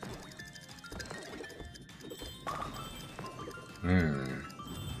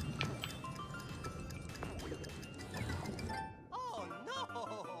 Oh no!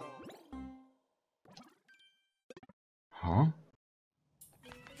 Huh?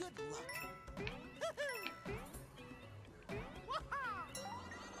 Good luck.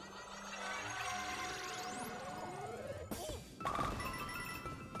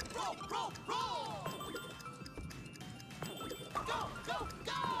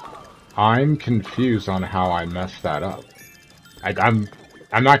 I'm confused on how I messed that up. I'm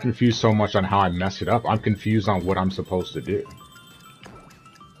not confused so much on how I messed it up. I'm confused on what I'm supposed to do.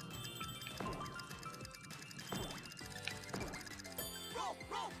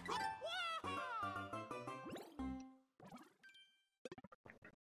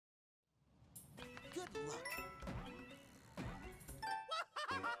 Good luck.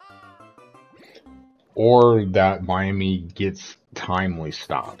 Or that Miami gets timely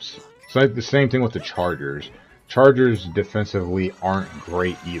stops. It's like the same thing with the Chargers. Chargers defensively aren't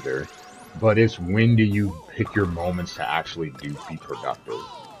great either, but it's when do you pick your moments to actually be productive.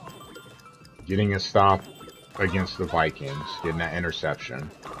 Getting a stop against the Vikings, getting that interception.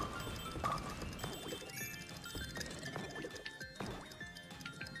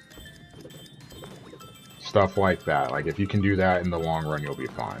 Stuff like that. Like, if you can do that in the long run, you'll be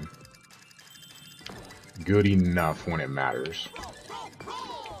fine. Good enough when it matters.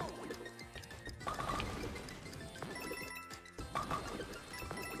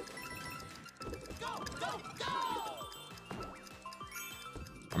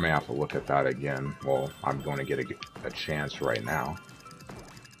 I may have to look at that again. Well, I'm going to get a chance right now.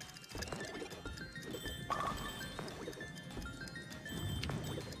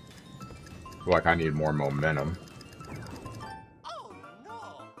 feel like I need more momentum. Oh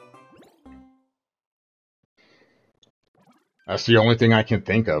no! That's the only thing I can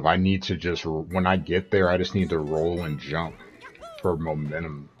think of. I need to just, when I get there, I just need to roll and jump for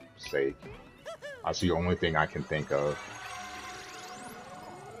momentum's sake. That's the only thing I can think of.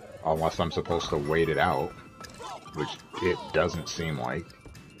 Unless I'm supposed to wait it out, which it doesn't seem like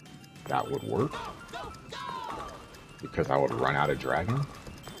that would work. Because I would run out of dragon.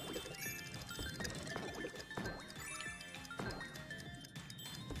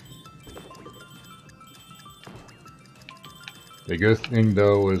 The good thing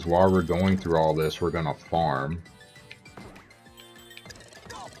though is while we're going through all this, we're gonna farm.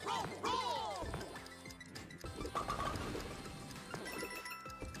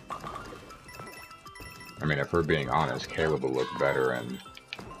 I mean, if we're being honest, Caleb will look better in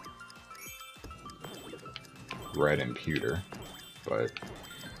red and pewter, but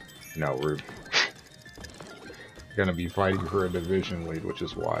no, we're gonna be fighting for a division lead, which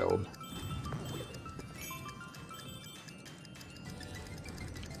is wild.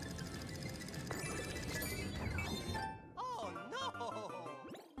 Oh no!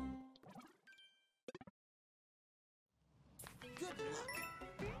 Good luck.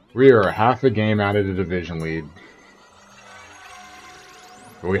 We are half a game out of the division lead.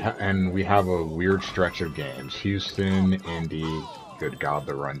 We have a weird stretch of games. Houston, Indy. Good God,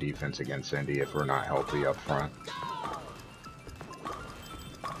 the run defense against Indy if we're not healthy up front.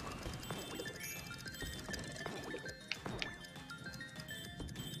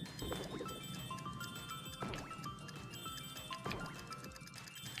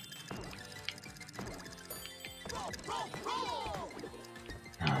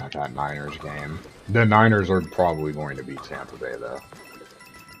 That Niners game. The Niners are probably going to beat Tampa Bay, though.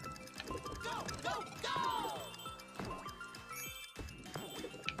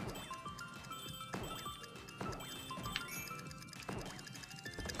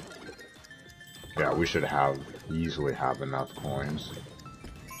 Yeah, we should easily have enough coins.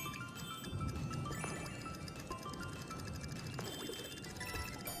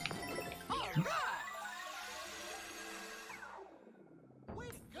 Way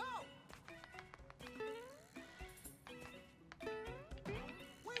to go!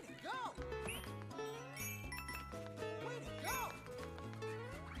 Way to go! Way to go!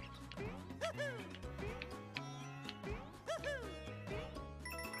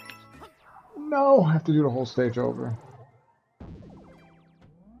 No, I have to do the whole stage over.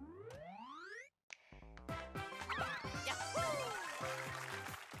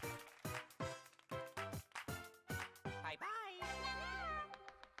 Bye bye!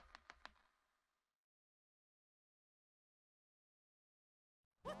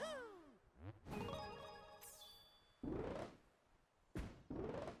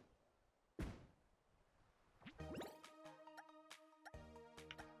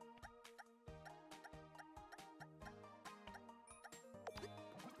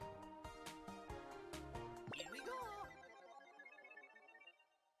 Here we go!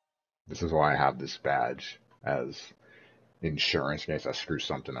 This is why I have this badge as insurance in case I screw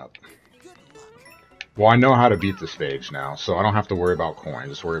something up. Good luck. Well, I know how to beat the stage now, so I don't have to worry about coins.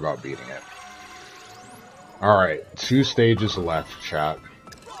 Just worry about beating it. Alright, 2 stages left, chat.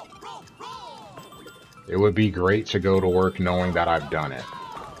 It would be great to go to work knowing that I've done it.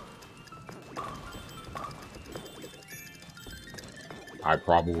 I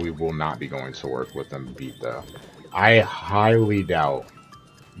probably will not be going to work with them beat, though. I highly doubt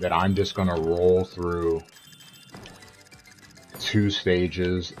that I'm just going to roll through 2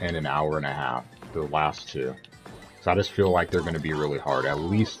 stages in an hour and a half. The last 2. So I just feel like they're going to be really hard. At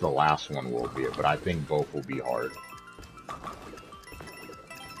least the last one will be, but I think both will be hard.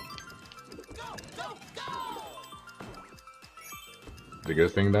 The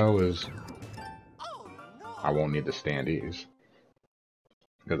good thing though is I won't need the standees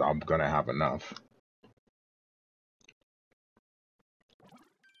because I'm going to have enough.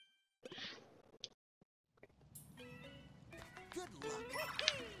 Good luck.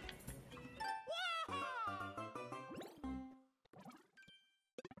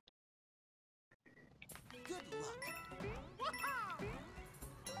 Good luck.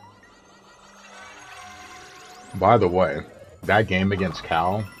 By the way, that game against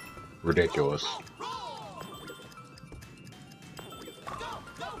Cal, ridiculous.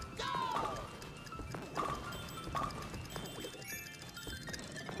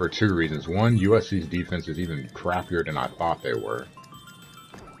 For 2 reasons. One, USC's defense is even crappier than I thought they were.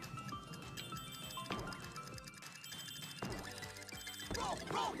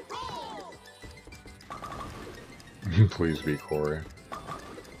 Please be Corey.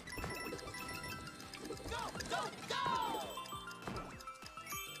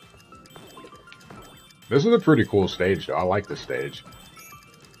 This is a pretty cool stage, though. I like this stage.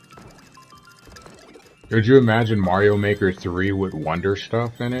 Could you imagine Mario Maker 3 with Wonder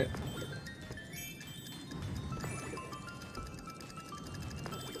stuff in it?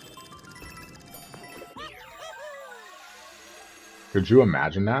 Could you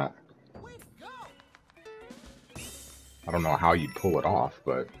imagine that? Way to go! I don't know how you'd pull it off,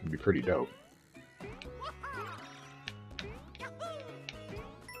 but it'd be pretty dope.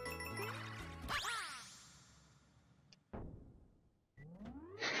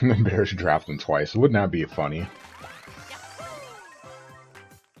 The Bears draft him twice. Wouldn't that be funny?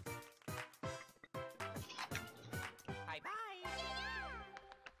 Bye-bye!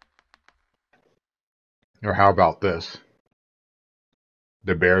 Or how about this?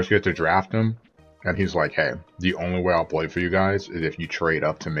 The Bears get to draft him, and he's like, hey, the only way I'll play for you guys is if you trade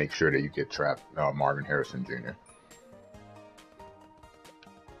up to make sure that you get Marvin Harrison Jr.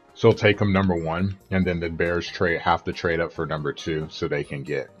 So he'll take him number 1, and then the Bears have to trade up for number 2 so they can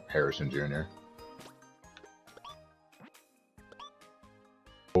get Harrison Jr.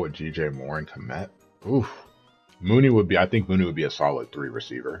 With GJ Moore and Komet. Oof. I think Mooney would be a solid 3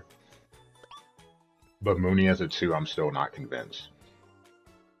 receiver. But Mooney as a 2, I'm still not convinced.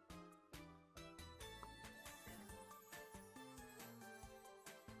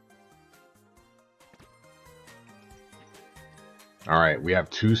 Alright, we have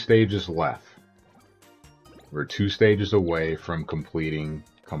 2 stages left. We're 2 stages away from fully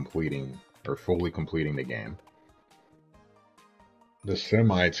completing the game. The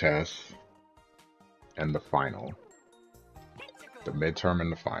semi-test and the final. The midterm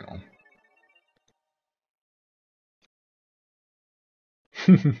and the final.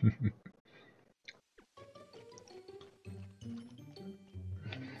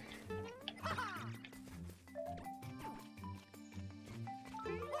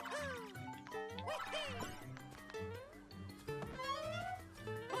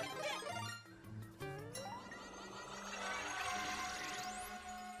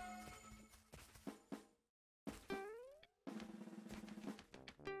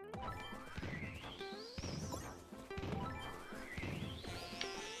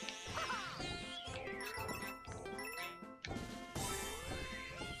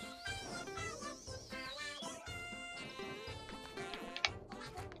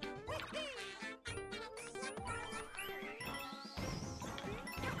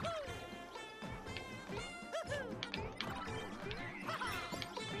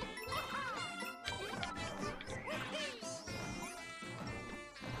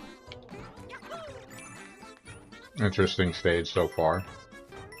 Interesting stage so far.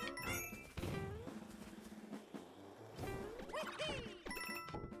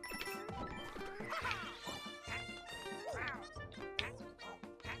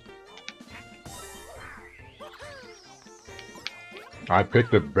 I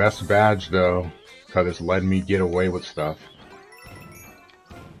picked the best badge though, because it's letting me get away with stuff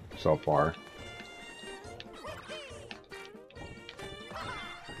so far.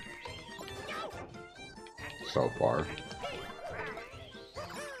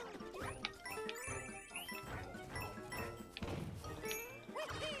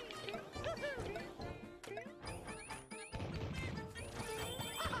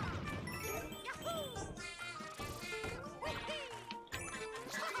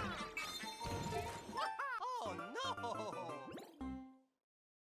 Oh no!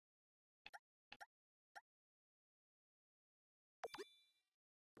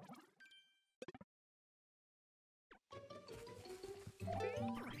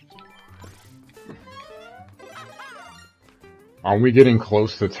 Are we getting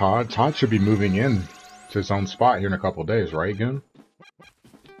close to Todd? Todd should be moving in to his own spot here in a couple days, right, Goon?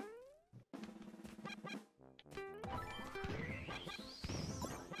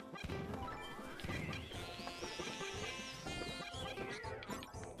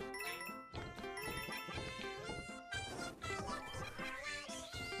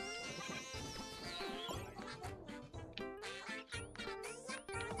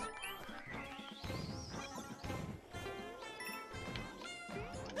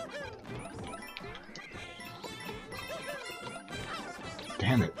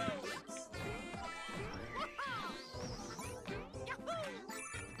 Damn it.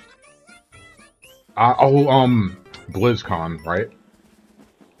 BlizzCon, right?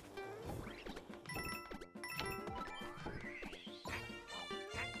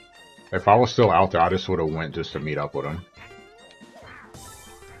 If I was still out there, I just would have went just to meet up with him.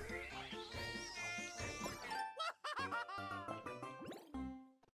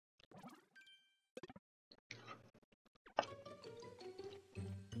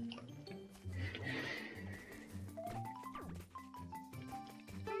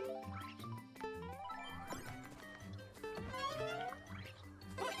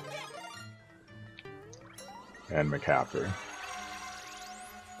 and McCaffrey.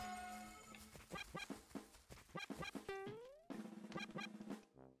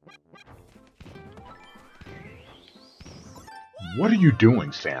 What are you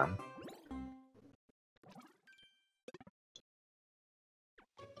doing, Sam?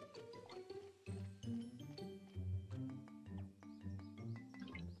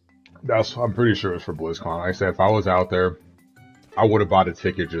 I'm pretty sure it's for BlizzCon. Like I said, if I was out there, I would have bought a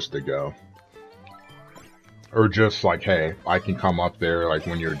ticket just to go. Or just like, hey, I can come up there, like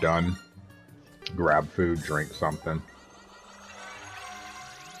when you're done, grab food, drink something.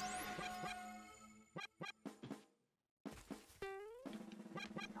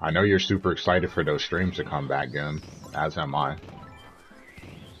 I know you're super excited for those streams to come back in, as am I.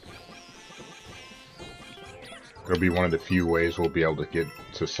 It'll be one of the few ways we'll be able to get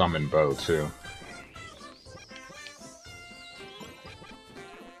to summon Bo, too.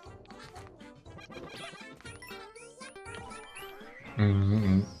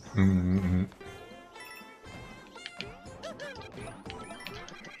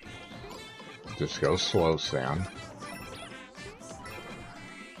 Just go slow, Sam.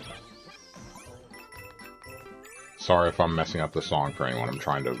 Sorry if I'm messing up the song for anyone. I'm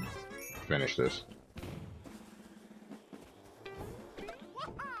trying to finish this.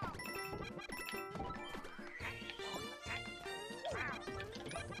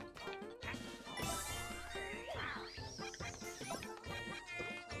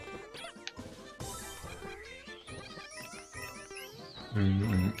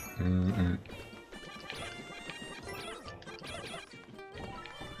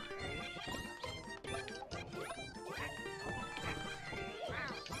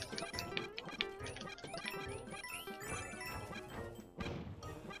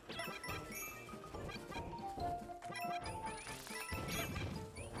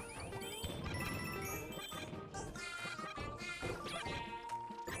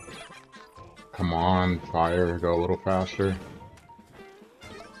 Come on, fire, go a little faster.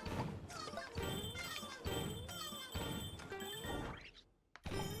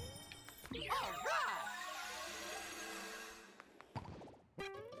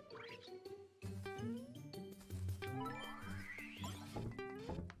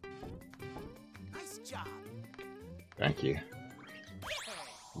 Nice job. Thank you.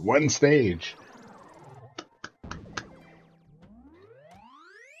 One stage.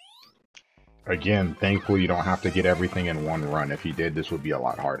 Again, thankfully you don't have to get everything in one run. If you did, this would be a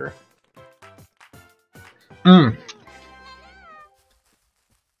lot harder. That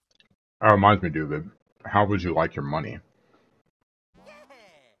reminds me, David. How would you like your money?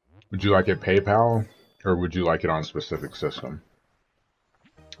 Would you like it PayPal, or would you like it on a specific system?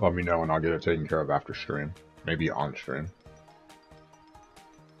 Let me know and I'll get it taken care of after stream. Maybe on stream.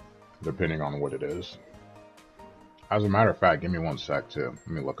 Depending on what it is. As a matter of fact, give me one sec too. Let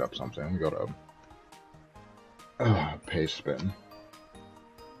me look up something. Let me go to pay spin.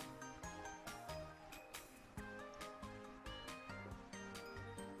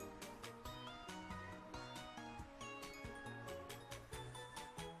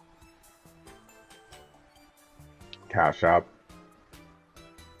 Cash App.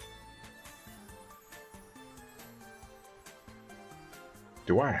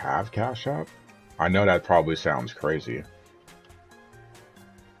 Do I have Cash App? I know that probably sounds crazy.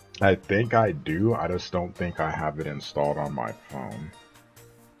 I think I do, I just don't think I have it installed on my phone.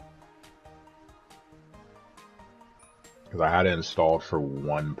 Because I had it installed for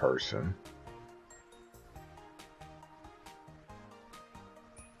one person.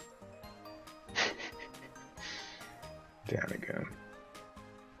 Damn again.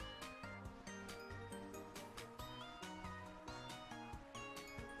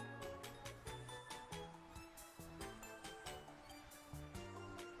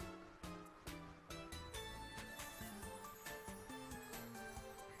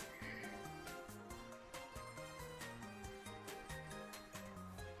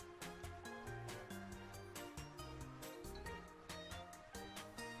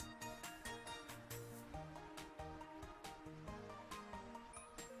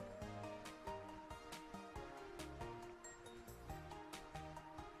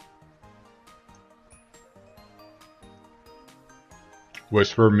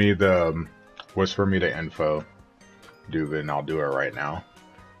 Whisper me the info, Duvin, and I'll do it right now.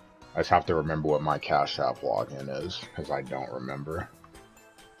 I just have to remember what my Cash App login is, because I don't remember.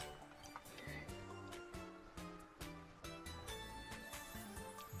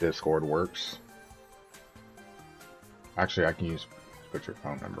 Discord works. Actually, I can put your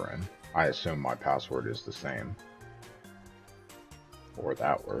phone number in. I assume my password is the same. Or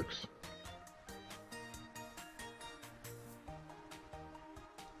that works.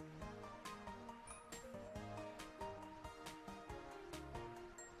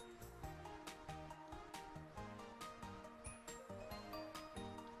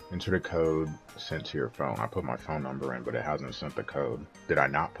 Enter the code sent to your phone. I put my phone number in, but it hasn't sent the code. Did I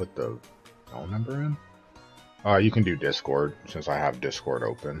not put the phone number in? You can do Discord, since I have Discord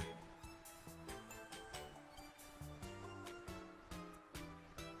open.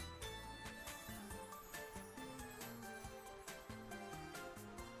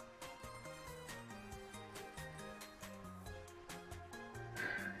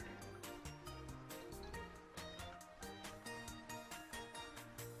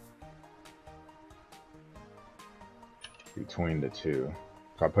 Between the two.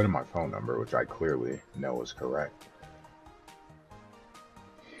 So I put in my phone number, which I clearly know is correct.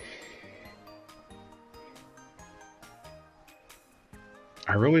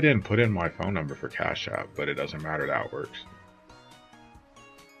 I really didn't put in my phone number for Cash App, but it doesn't matter, that works.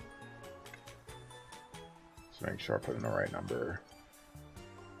 Let's make sure I put in the right number.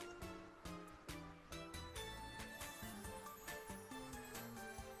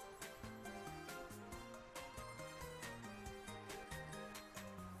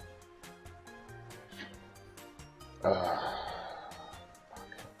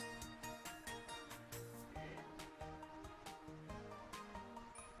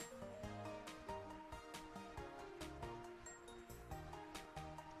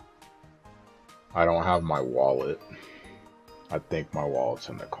 I don't have my wallet. I think my wallet's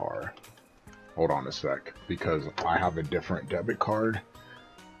in the car. Hold on a sec, because I have a different debit card.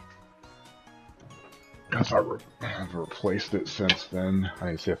 Because I've replaced it since then. I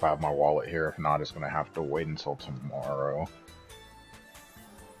need to see if I have my wallet here. If not, it's going to have to wait until tomorrow.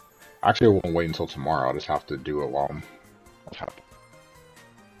 Actually, I won't wait until tomorrow. I'll just have to do it while I'm...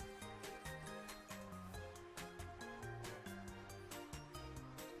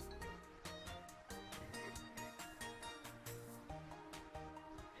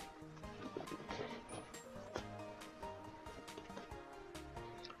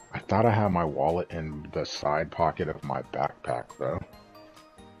 I thought I had my wallet in the side pocket of my backpack, though.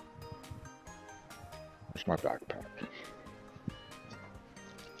 Where's my backpack?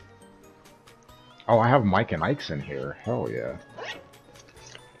 Oh, I have Mike and Ike's in here. Hell yeah.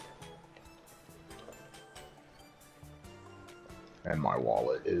 And my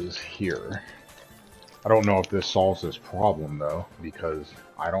wallet is here. I don't know if this solves this problem, though, because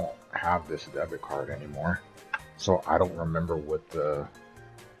I don't have this debit card anymore. So I don't remember what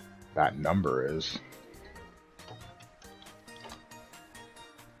that number is.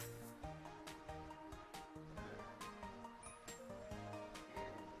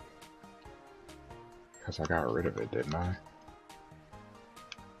 Because I got rid of it, didn't I?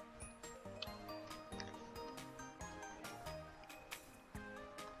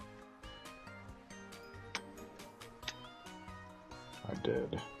 I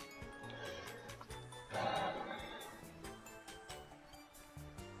did.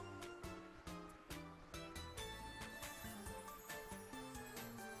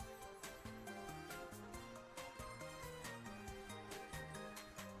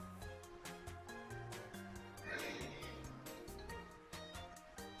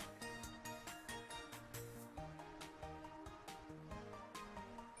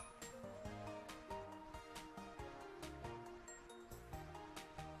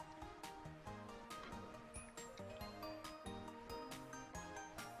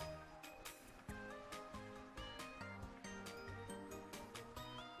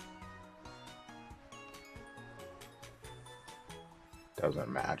 Doesn't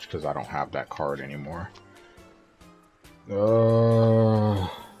match because I don't have that card anymore.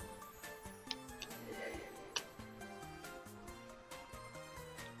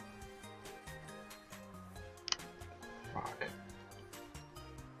 Fuck.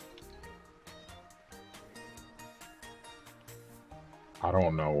 I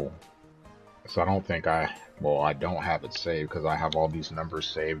don't know. So I don't think well, I don't have it saved because I have all these numbers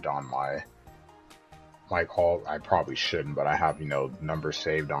saved on my call. I probably shouldn't, but I have, numbers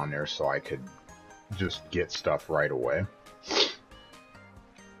saved on there so I could just get stuff right away.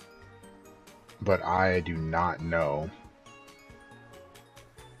 But I do not know.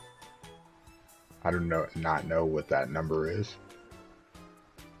 I do not know what that number is.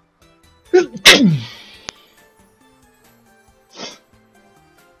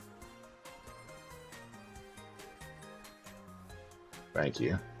 Thank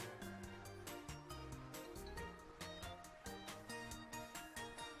you.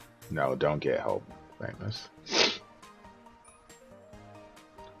 No, don't get help, Famous.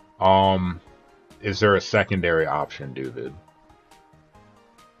 Is there a secondary option, Duvid?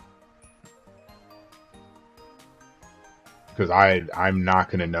 Because I'm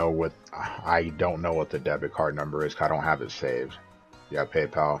not gonna know what, I don't know what the debit card number is, 'cause I don't have it saved. Yeah,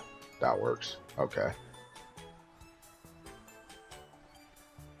 PayPal. That works. Okay.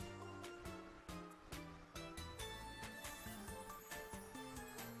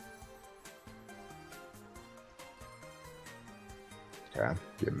 Okay.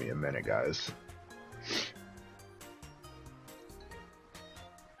 Give me a minute, guys.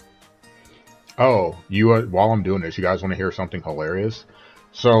 Oh, while I'm doing this, you guys want to hear something hilarious?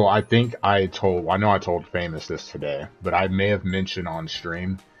 So I know I told Famous this today, but I may have mentioned on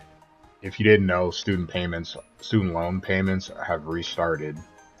stream, if you didn't know, student loan payments have restarted.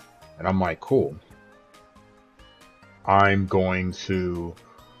 And I'm like, cool. I'm going to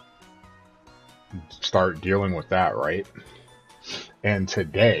start dealing with that, right? And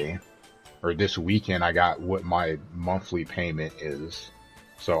today, or this weekend, I got what my monthly payment is.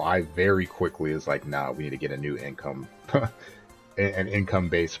 So I very quickly is like, nah, we need to get a new income, an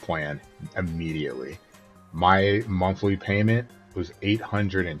income-based plan immediately. My monthly payment was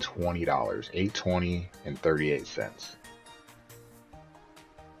 $820, $820.38.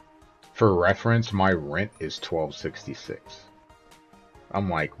 For reference, my rent is $12.66. I'm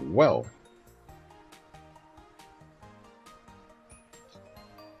like, well,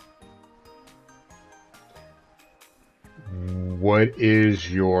 what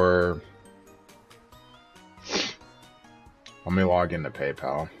is your... Let me log into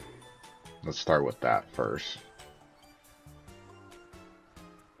PayPal. Let's start with that first.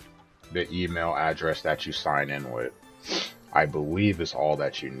 The email address that you sign in with, I believe, is all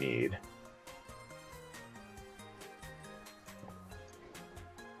that you need.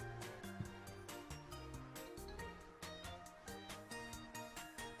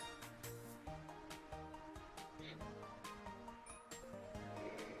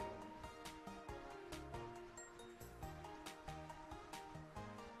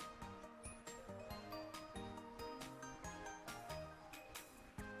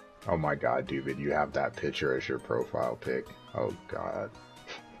 Oh my god, David, you have that picture as your profile pic. Oh god.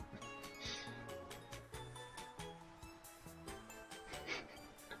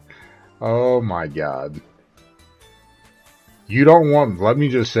 Oh my god. You don't want, let me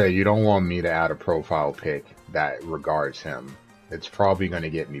just say, you don't want me to add a profile pic that regards him. It's probably going to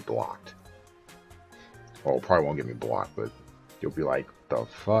get me blocked. Well, it probably won't get me blocked, but you'll be like, the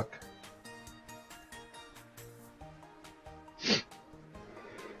fuck?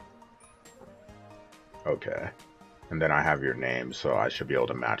 Okay. And then I have your name, so I should be able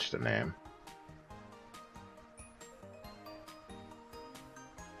to match the name.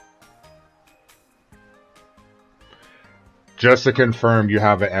 Just to confirm, you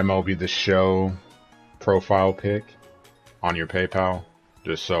have an MLB The Show profile pic on your PayPal,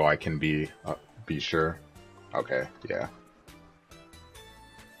 just so I can be sure. Okay, yeah.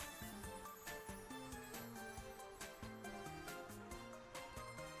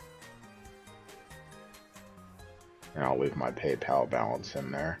 And I'll leave my PayPal balance in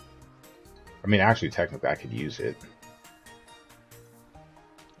there. I mean, actually, technically, I could use it,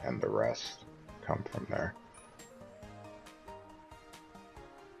 and the rest come from there.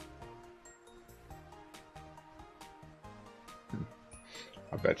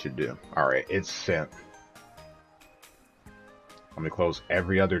 I bet you do. Alright, it's sent. Let me close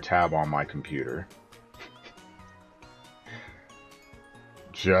every other tab on my computer.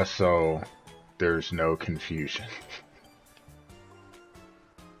 Just so there's no confusion.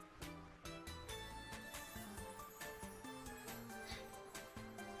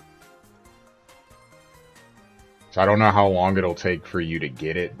 So I don't know how long it'll take for you to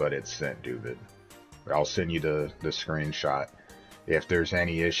get it, but it's sent, David. I'll send you the screenshot. If there's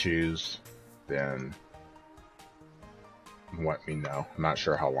any issues, then let me know. I'm not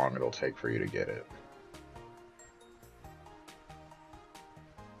sure how long it'll take for you to get it.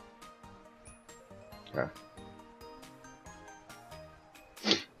 Okay.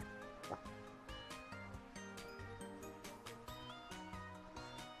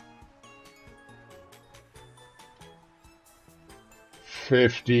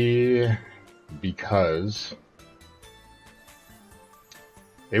 $50 because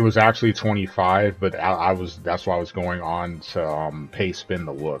it was actually 25, but that's why I was going on to pay spin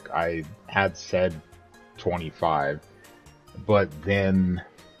the look. I had said 25, but then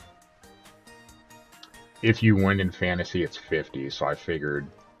if you win in fantasy, it's 50. So I figured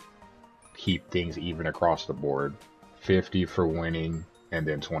keep things even across the board. 50 for winning, and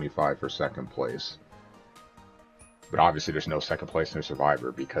then 25 for second place. But obviously, there's no second place in the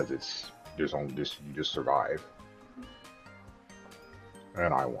Survivor because there's only you just survive.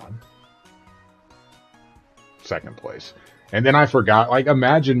 And I won second place. And then I forgot, like,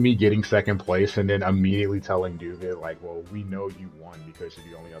 imagine me getting second place and then immediately telling Duvid, like, well, we know you won because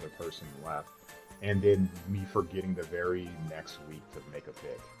you're the only other person left. And then me forgetting the very next week to make a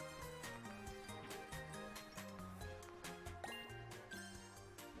pick.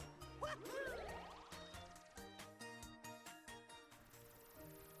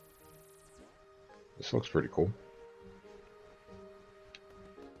 This looks pretty cool.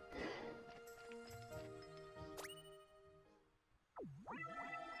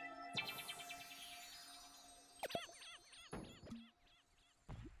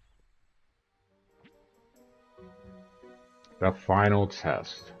 The final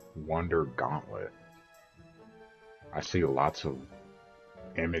test, Wonder Gauntlet. I see lots of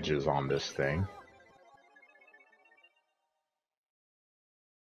images on this thing.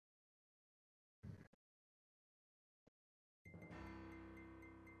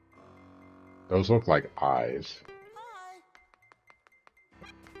 Those look like eyes.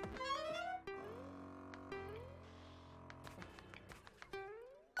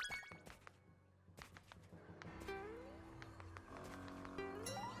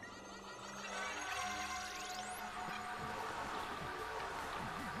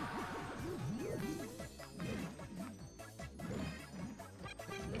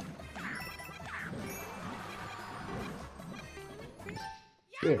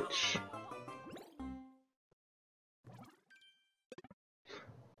 Bitch.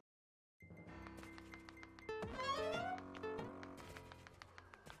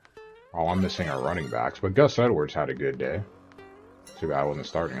 Oh, I'm missing our running backs, but Gus Edwards had a good day. Too bad I wasn't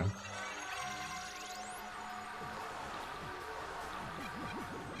starting him.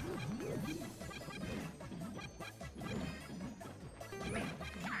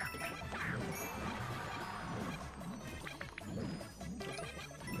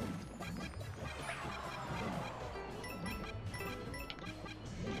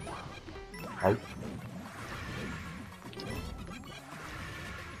 Oh.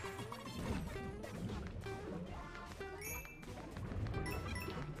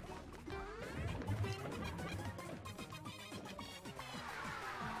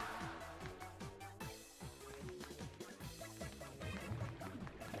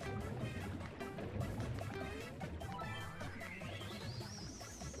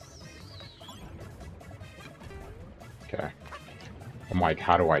 Okay. I'm like,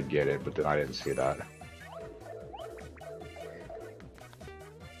 how do I get it? But then I didn't see that.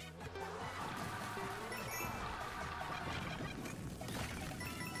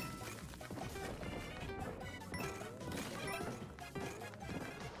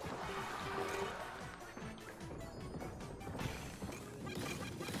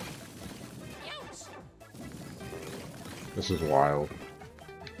 This is wild.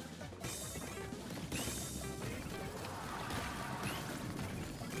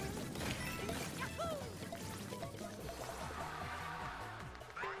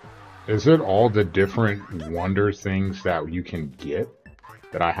 Is it all the different wonder things that you can get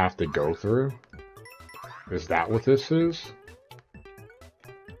that I have to go through? Is that what this is?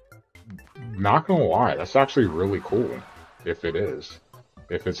 Not gonna lie, that's actually really cool. If it is.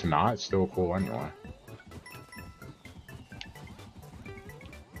 If it's not, it's still cool anyway.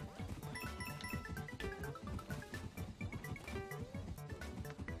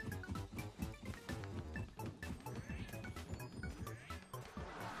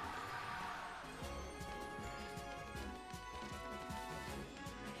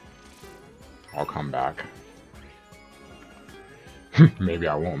 I'll come back. Maybe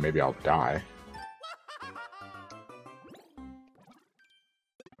I won't. Maybe I'll die.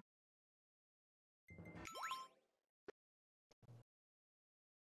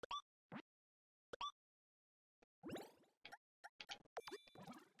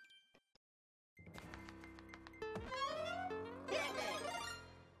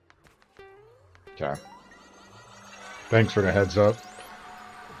 Okay. Thanks for the heads up.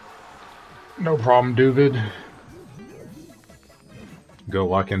 No problem, Duvid. Good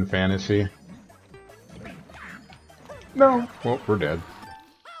luck in fantasy. No. Well, we're dead.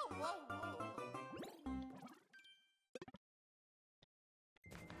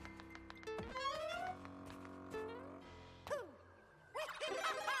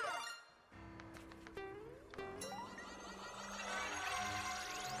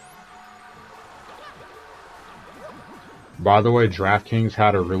 By the way, DraftKings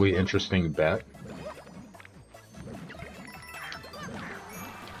had a really interesting bet.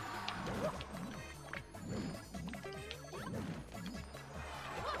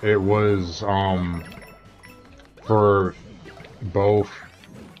 It was, for both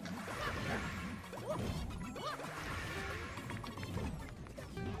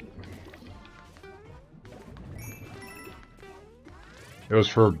It was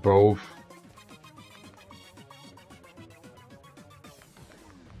for both.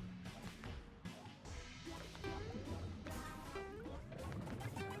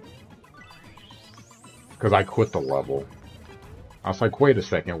 Because I quit the level. I was like, wait a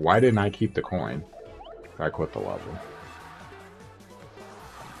second, why didn't I keep the coin? I quit the level.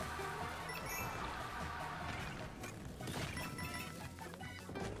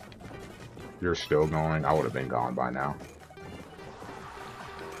 You're still going? I would have been gone by now.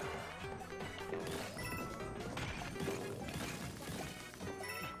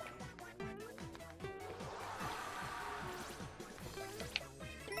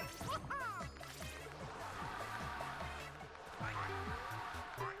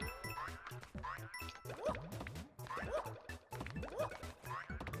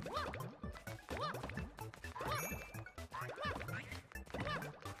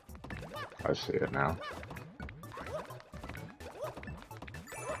 I see it now.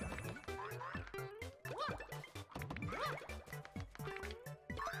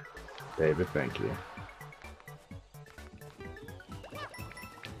 David, thank you.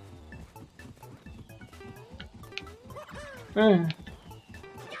 Eh.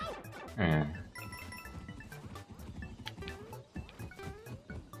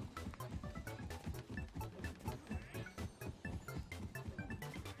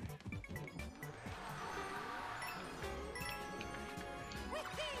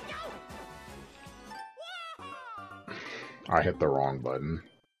 I hit the wrong button.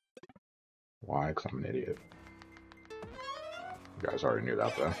 Why? Because I'm an idiot. You guys already knew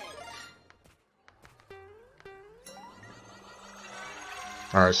that, though.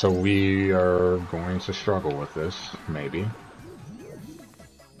 Alright, so we are going to struggle with this, maybe.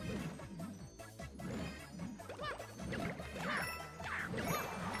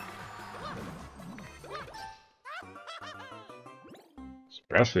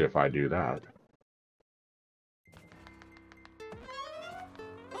 Especially if I do that.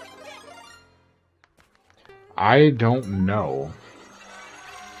 I don't know.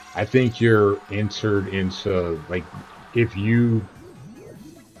 I think you're entered into, like, if you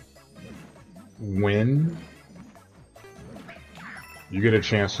win, you get a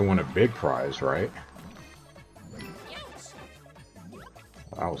chance to win a big prize, right?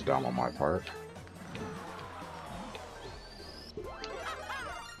 That was dumb on my part.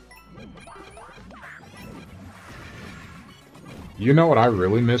 You know what I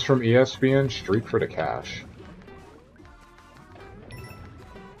really miss from ESPN? Streak for the Cash.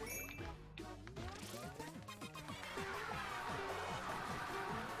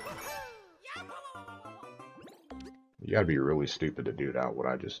 You gotta be really stupid to do that, what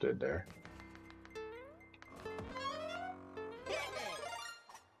I just did there.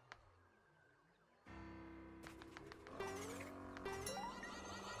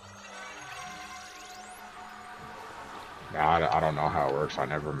 I don't know how it works. I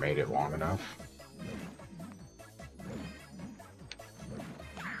never made it long enough.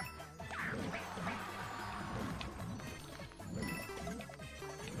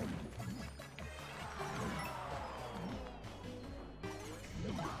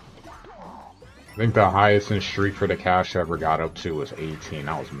 I think the highest in Streak for the Cash I ever got up to was 18.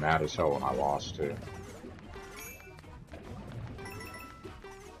 I was mad as hell when I lost too.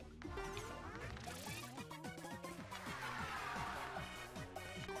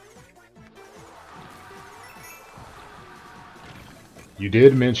 You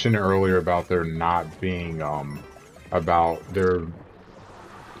did mention earlier about there not being, about there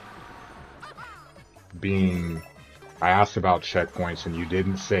being, I asked about checkpoints and you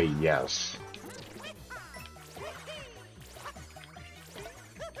didn't say yes.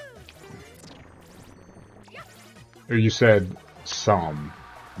 Or you said some,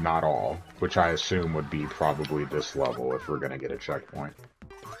 not all, which I assume would be probably this level if we're gonna get a checkpoint.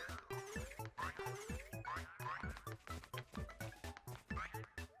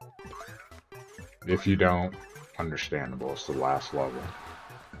 If you don't, understandable, it's the last level.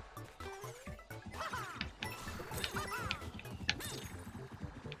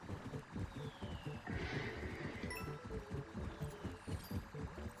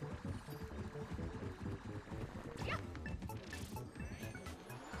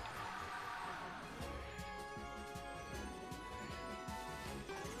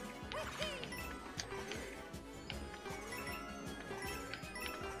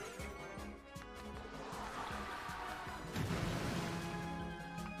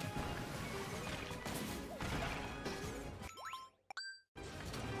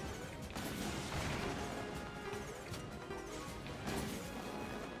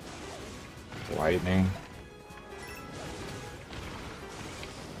 Lightning.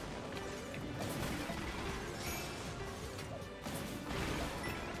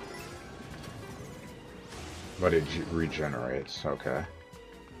 But it regenerates, okay.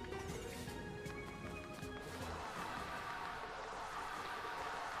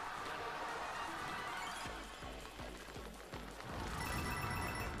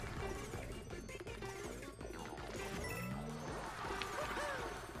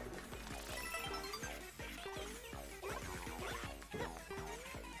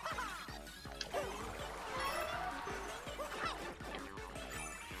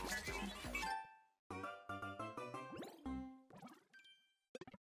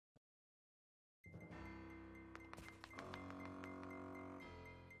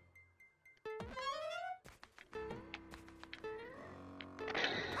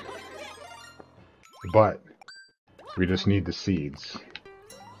 But we just need the seeds.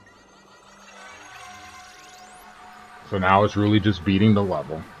 So now it's really just beating the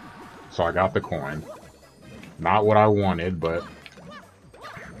level. So I got the coin. Not what I wanted, but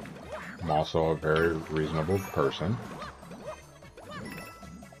I'm also a very reasonable person.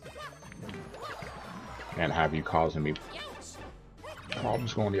 And have you causing me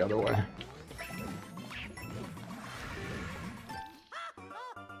problems going the other way.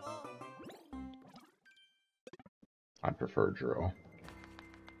 I prefer drill.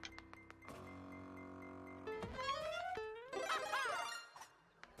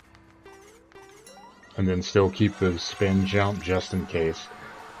 And then still keep the spin jump just in case.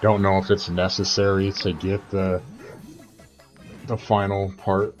 Don't know if it's necessary to get the final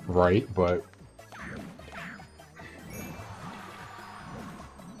part right, but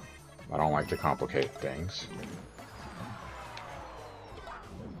I don't like to complicate things.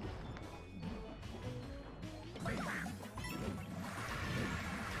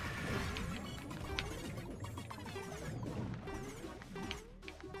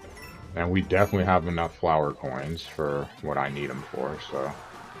 And we definitely have enough flower coins for what I need them for, so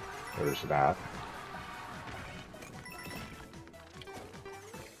there's that.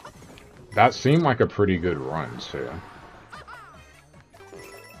 That seemed like a pretty good run, too.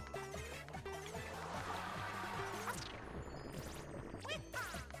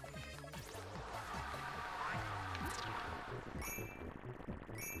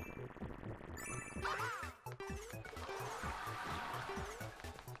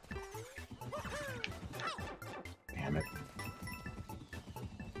 Damn it.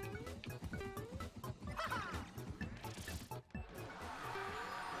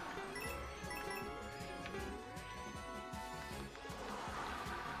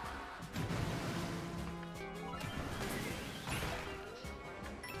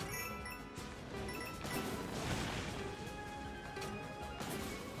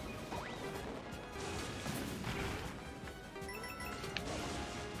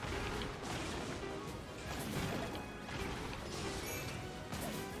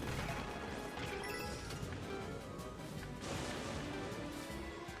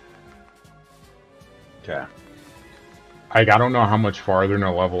 Okay. I don't know how much farther in the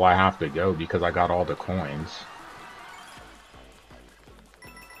level I have to go because I got all the coins.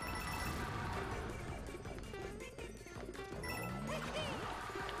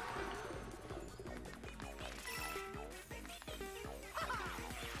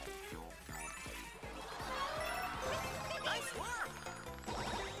 Nice work.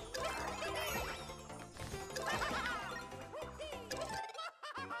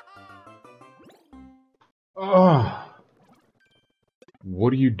 Ugh.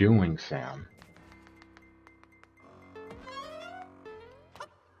 What are you doing, Sam?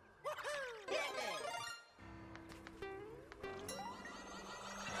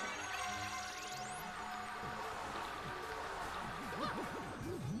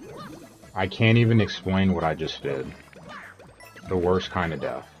 I can't even explain what I just did. The worst kind of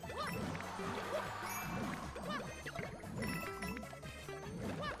death.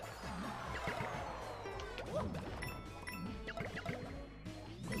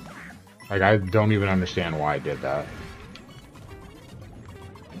 Like, I don't even understand why I did that.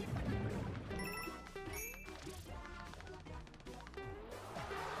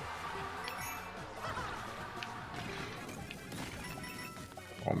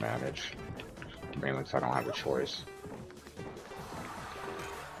 I'll manage. Mainly because I don't have a choice.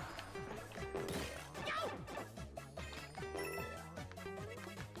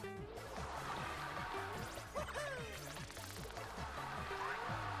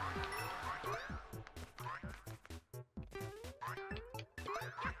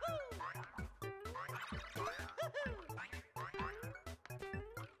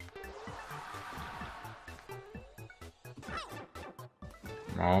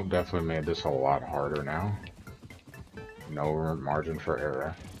 Well, definitely made this a lot harder now. No margin for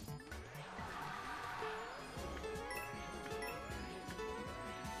error.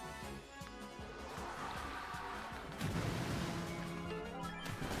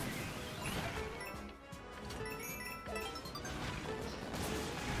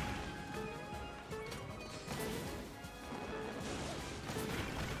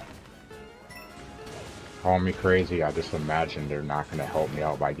 call me crazy, I just imagine they're not going to help me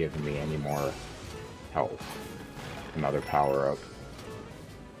out by giving me any more health. Another power up.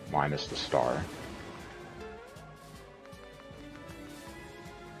 Minus the star.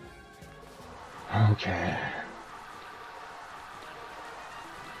 Okay.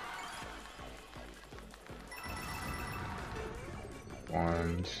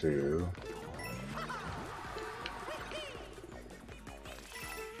 One, two.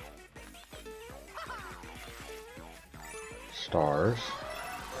 Stars.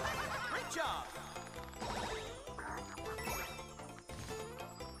 Great job.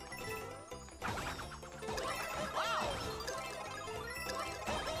 Wow.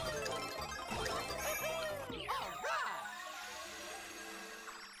 All right.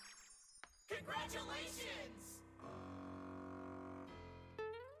 Congratulations.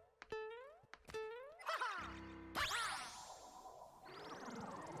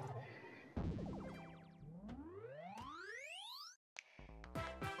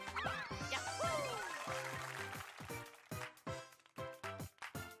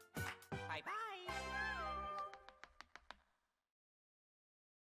 Bye bye.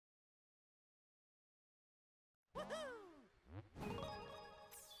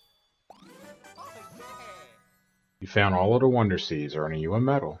 Oh yeah. You found all of the Wonder Seeds, earning you a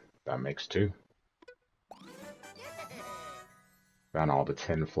medal. That makes 2. Found all the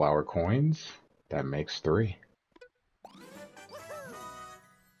 10 flower coins. That makes 3.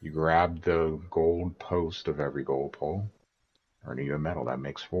 You grabbed the gold post of every gold pole, earning you a medal. That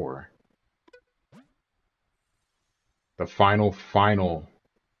makes 4. The final,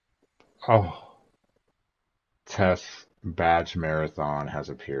 test badge marathon has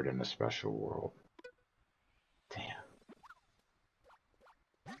appeared in the special world. Damn.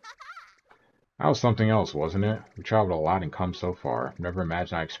 That was something else, wasn't it? We traveled a lot and come so far. Never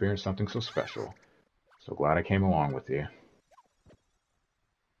imagined I experienced something so special. So glad I came along with you.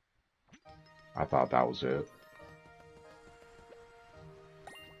 I thought that was it.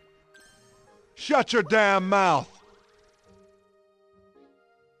 Shut your damn mouth!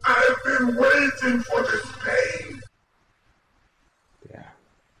 I've been waiting for this day. Yeah.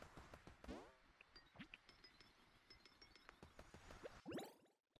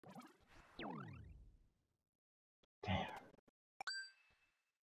 Damn.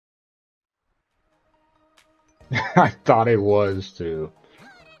 I thought it was too.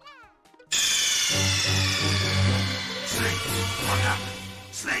 Snake, what happened?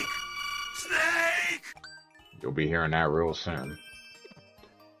 Snake! Snake! You'll be hearing that real soon.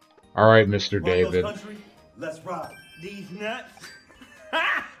 Alright, Mr. David. Country, let's ride. These nuts.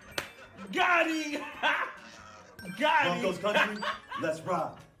 Ha! Got him! Ha! Got him! Broncos country, let's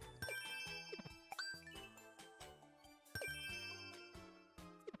ride.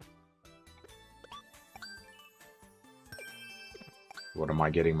 What am I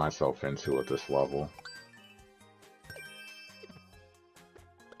getting myself into at this level?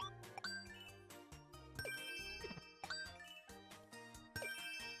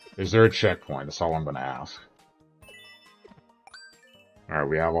 Is there a checkpoint? That's all I'm going to ask. Alright,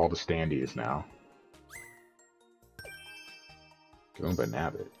 we have all the standees now. Goomba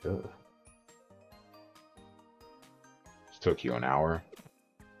Nabbit. Ugh. This took you an hour.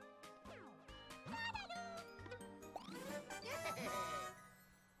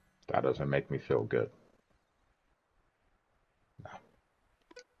 That doesn't make me feel good. No.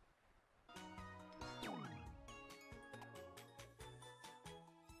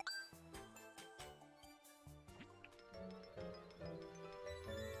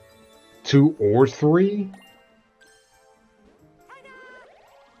 Two or three?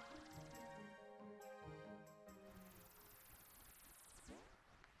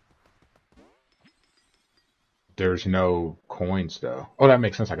 There's no coins though. Oh, that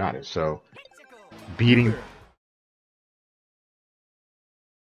makes sense. I got it. So beating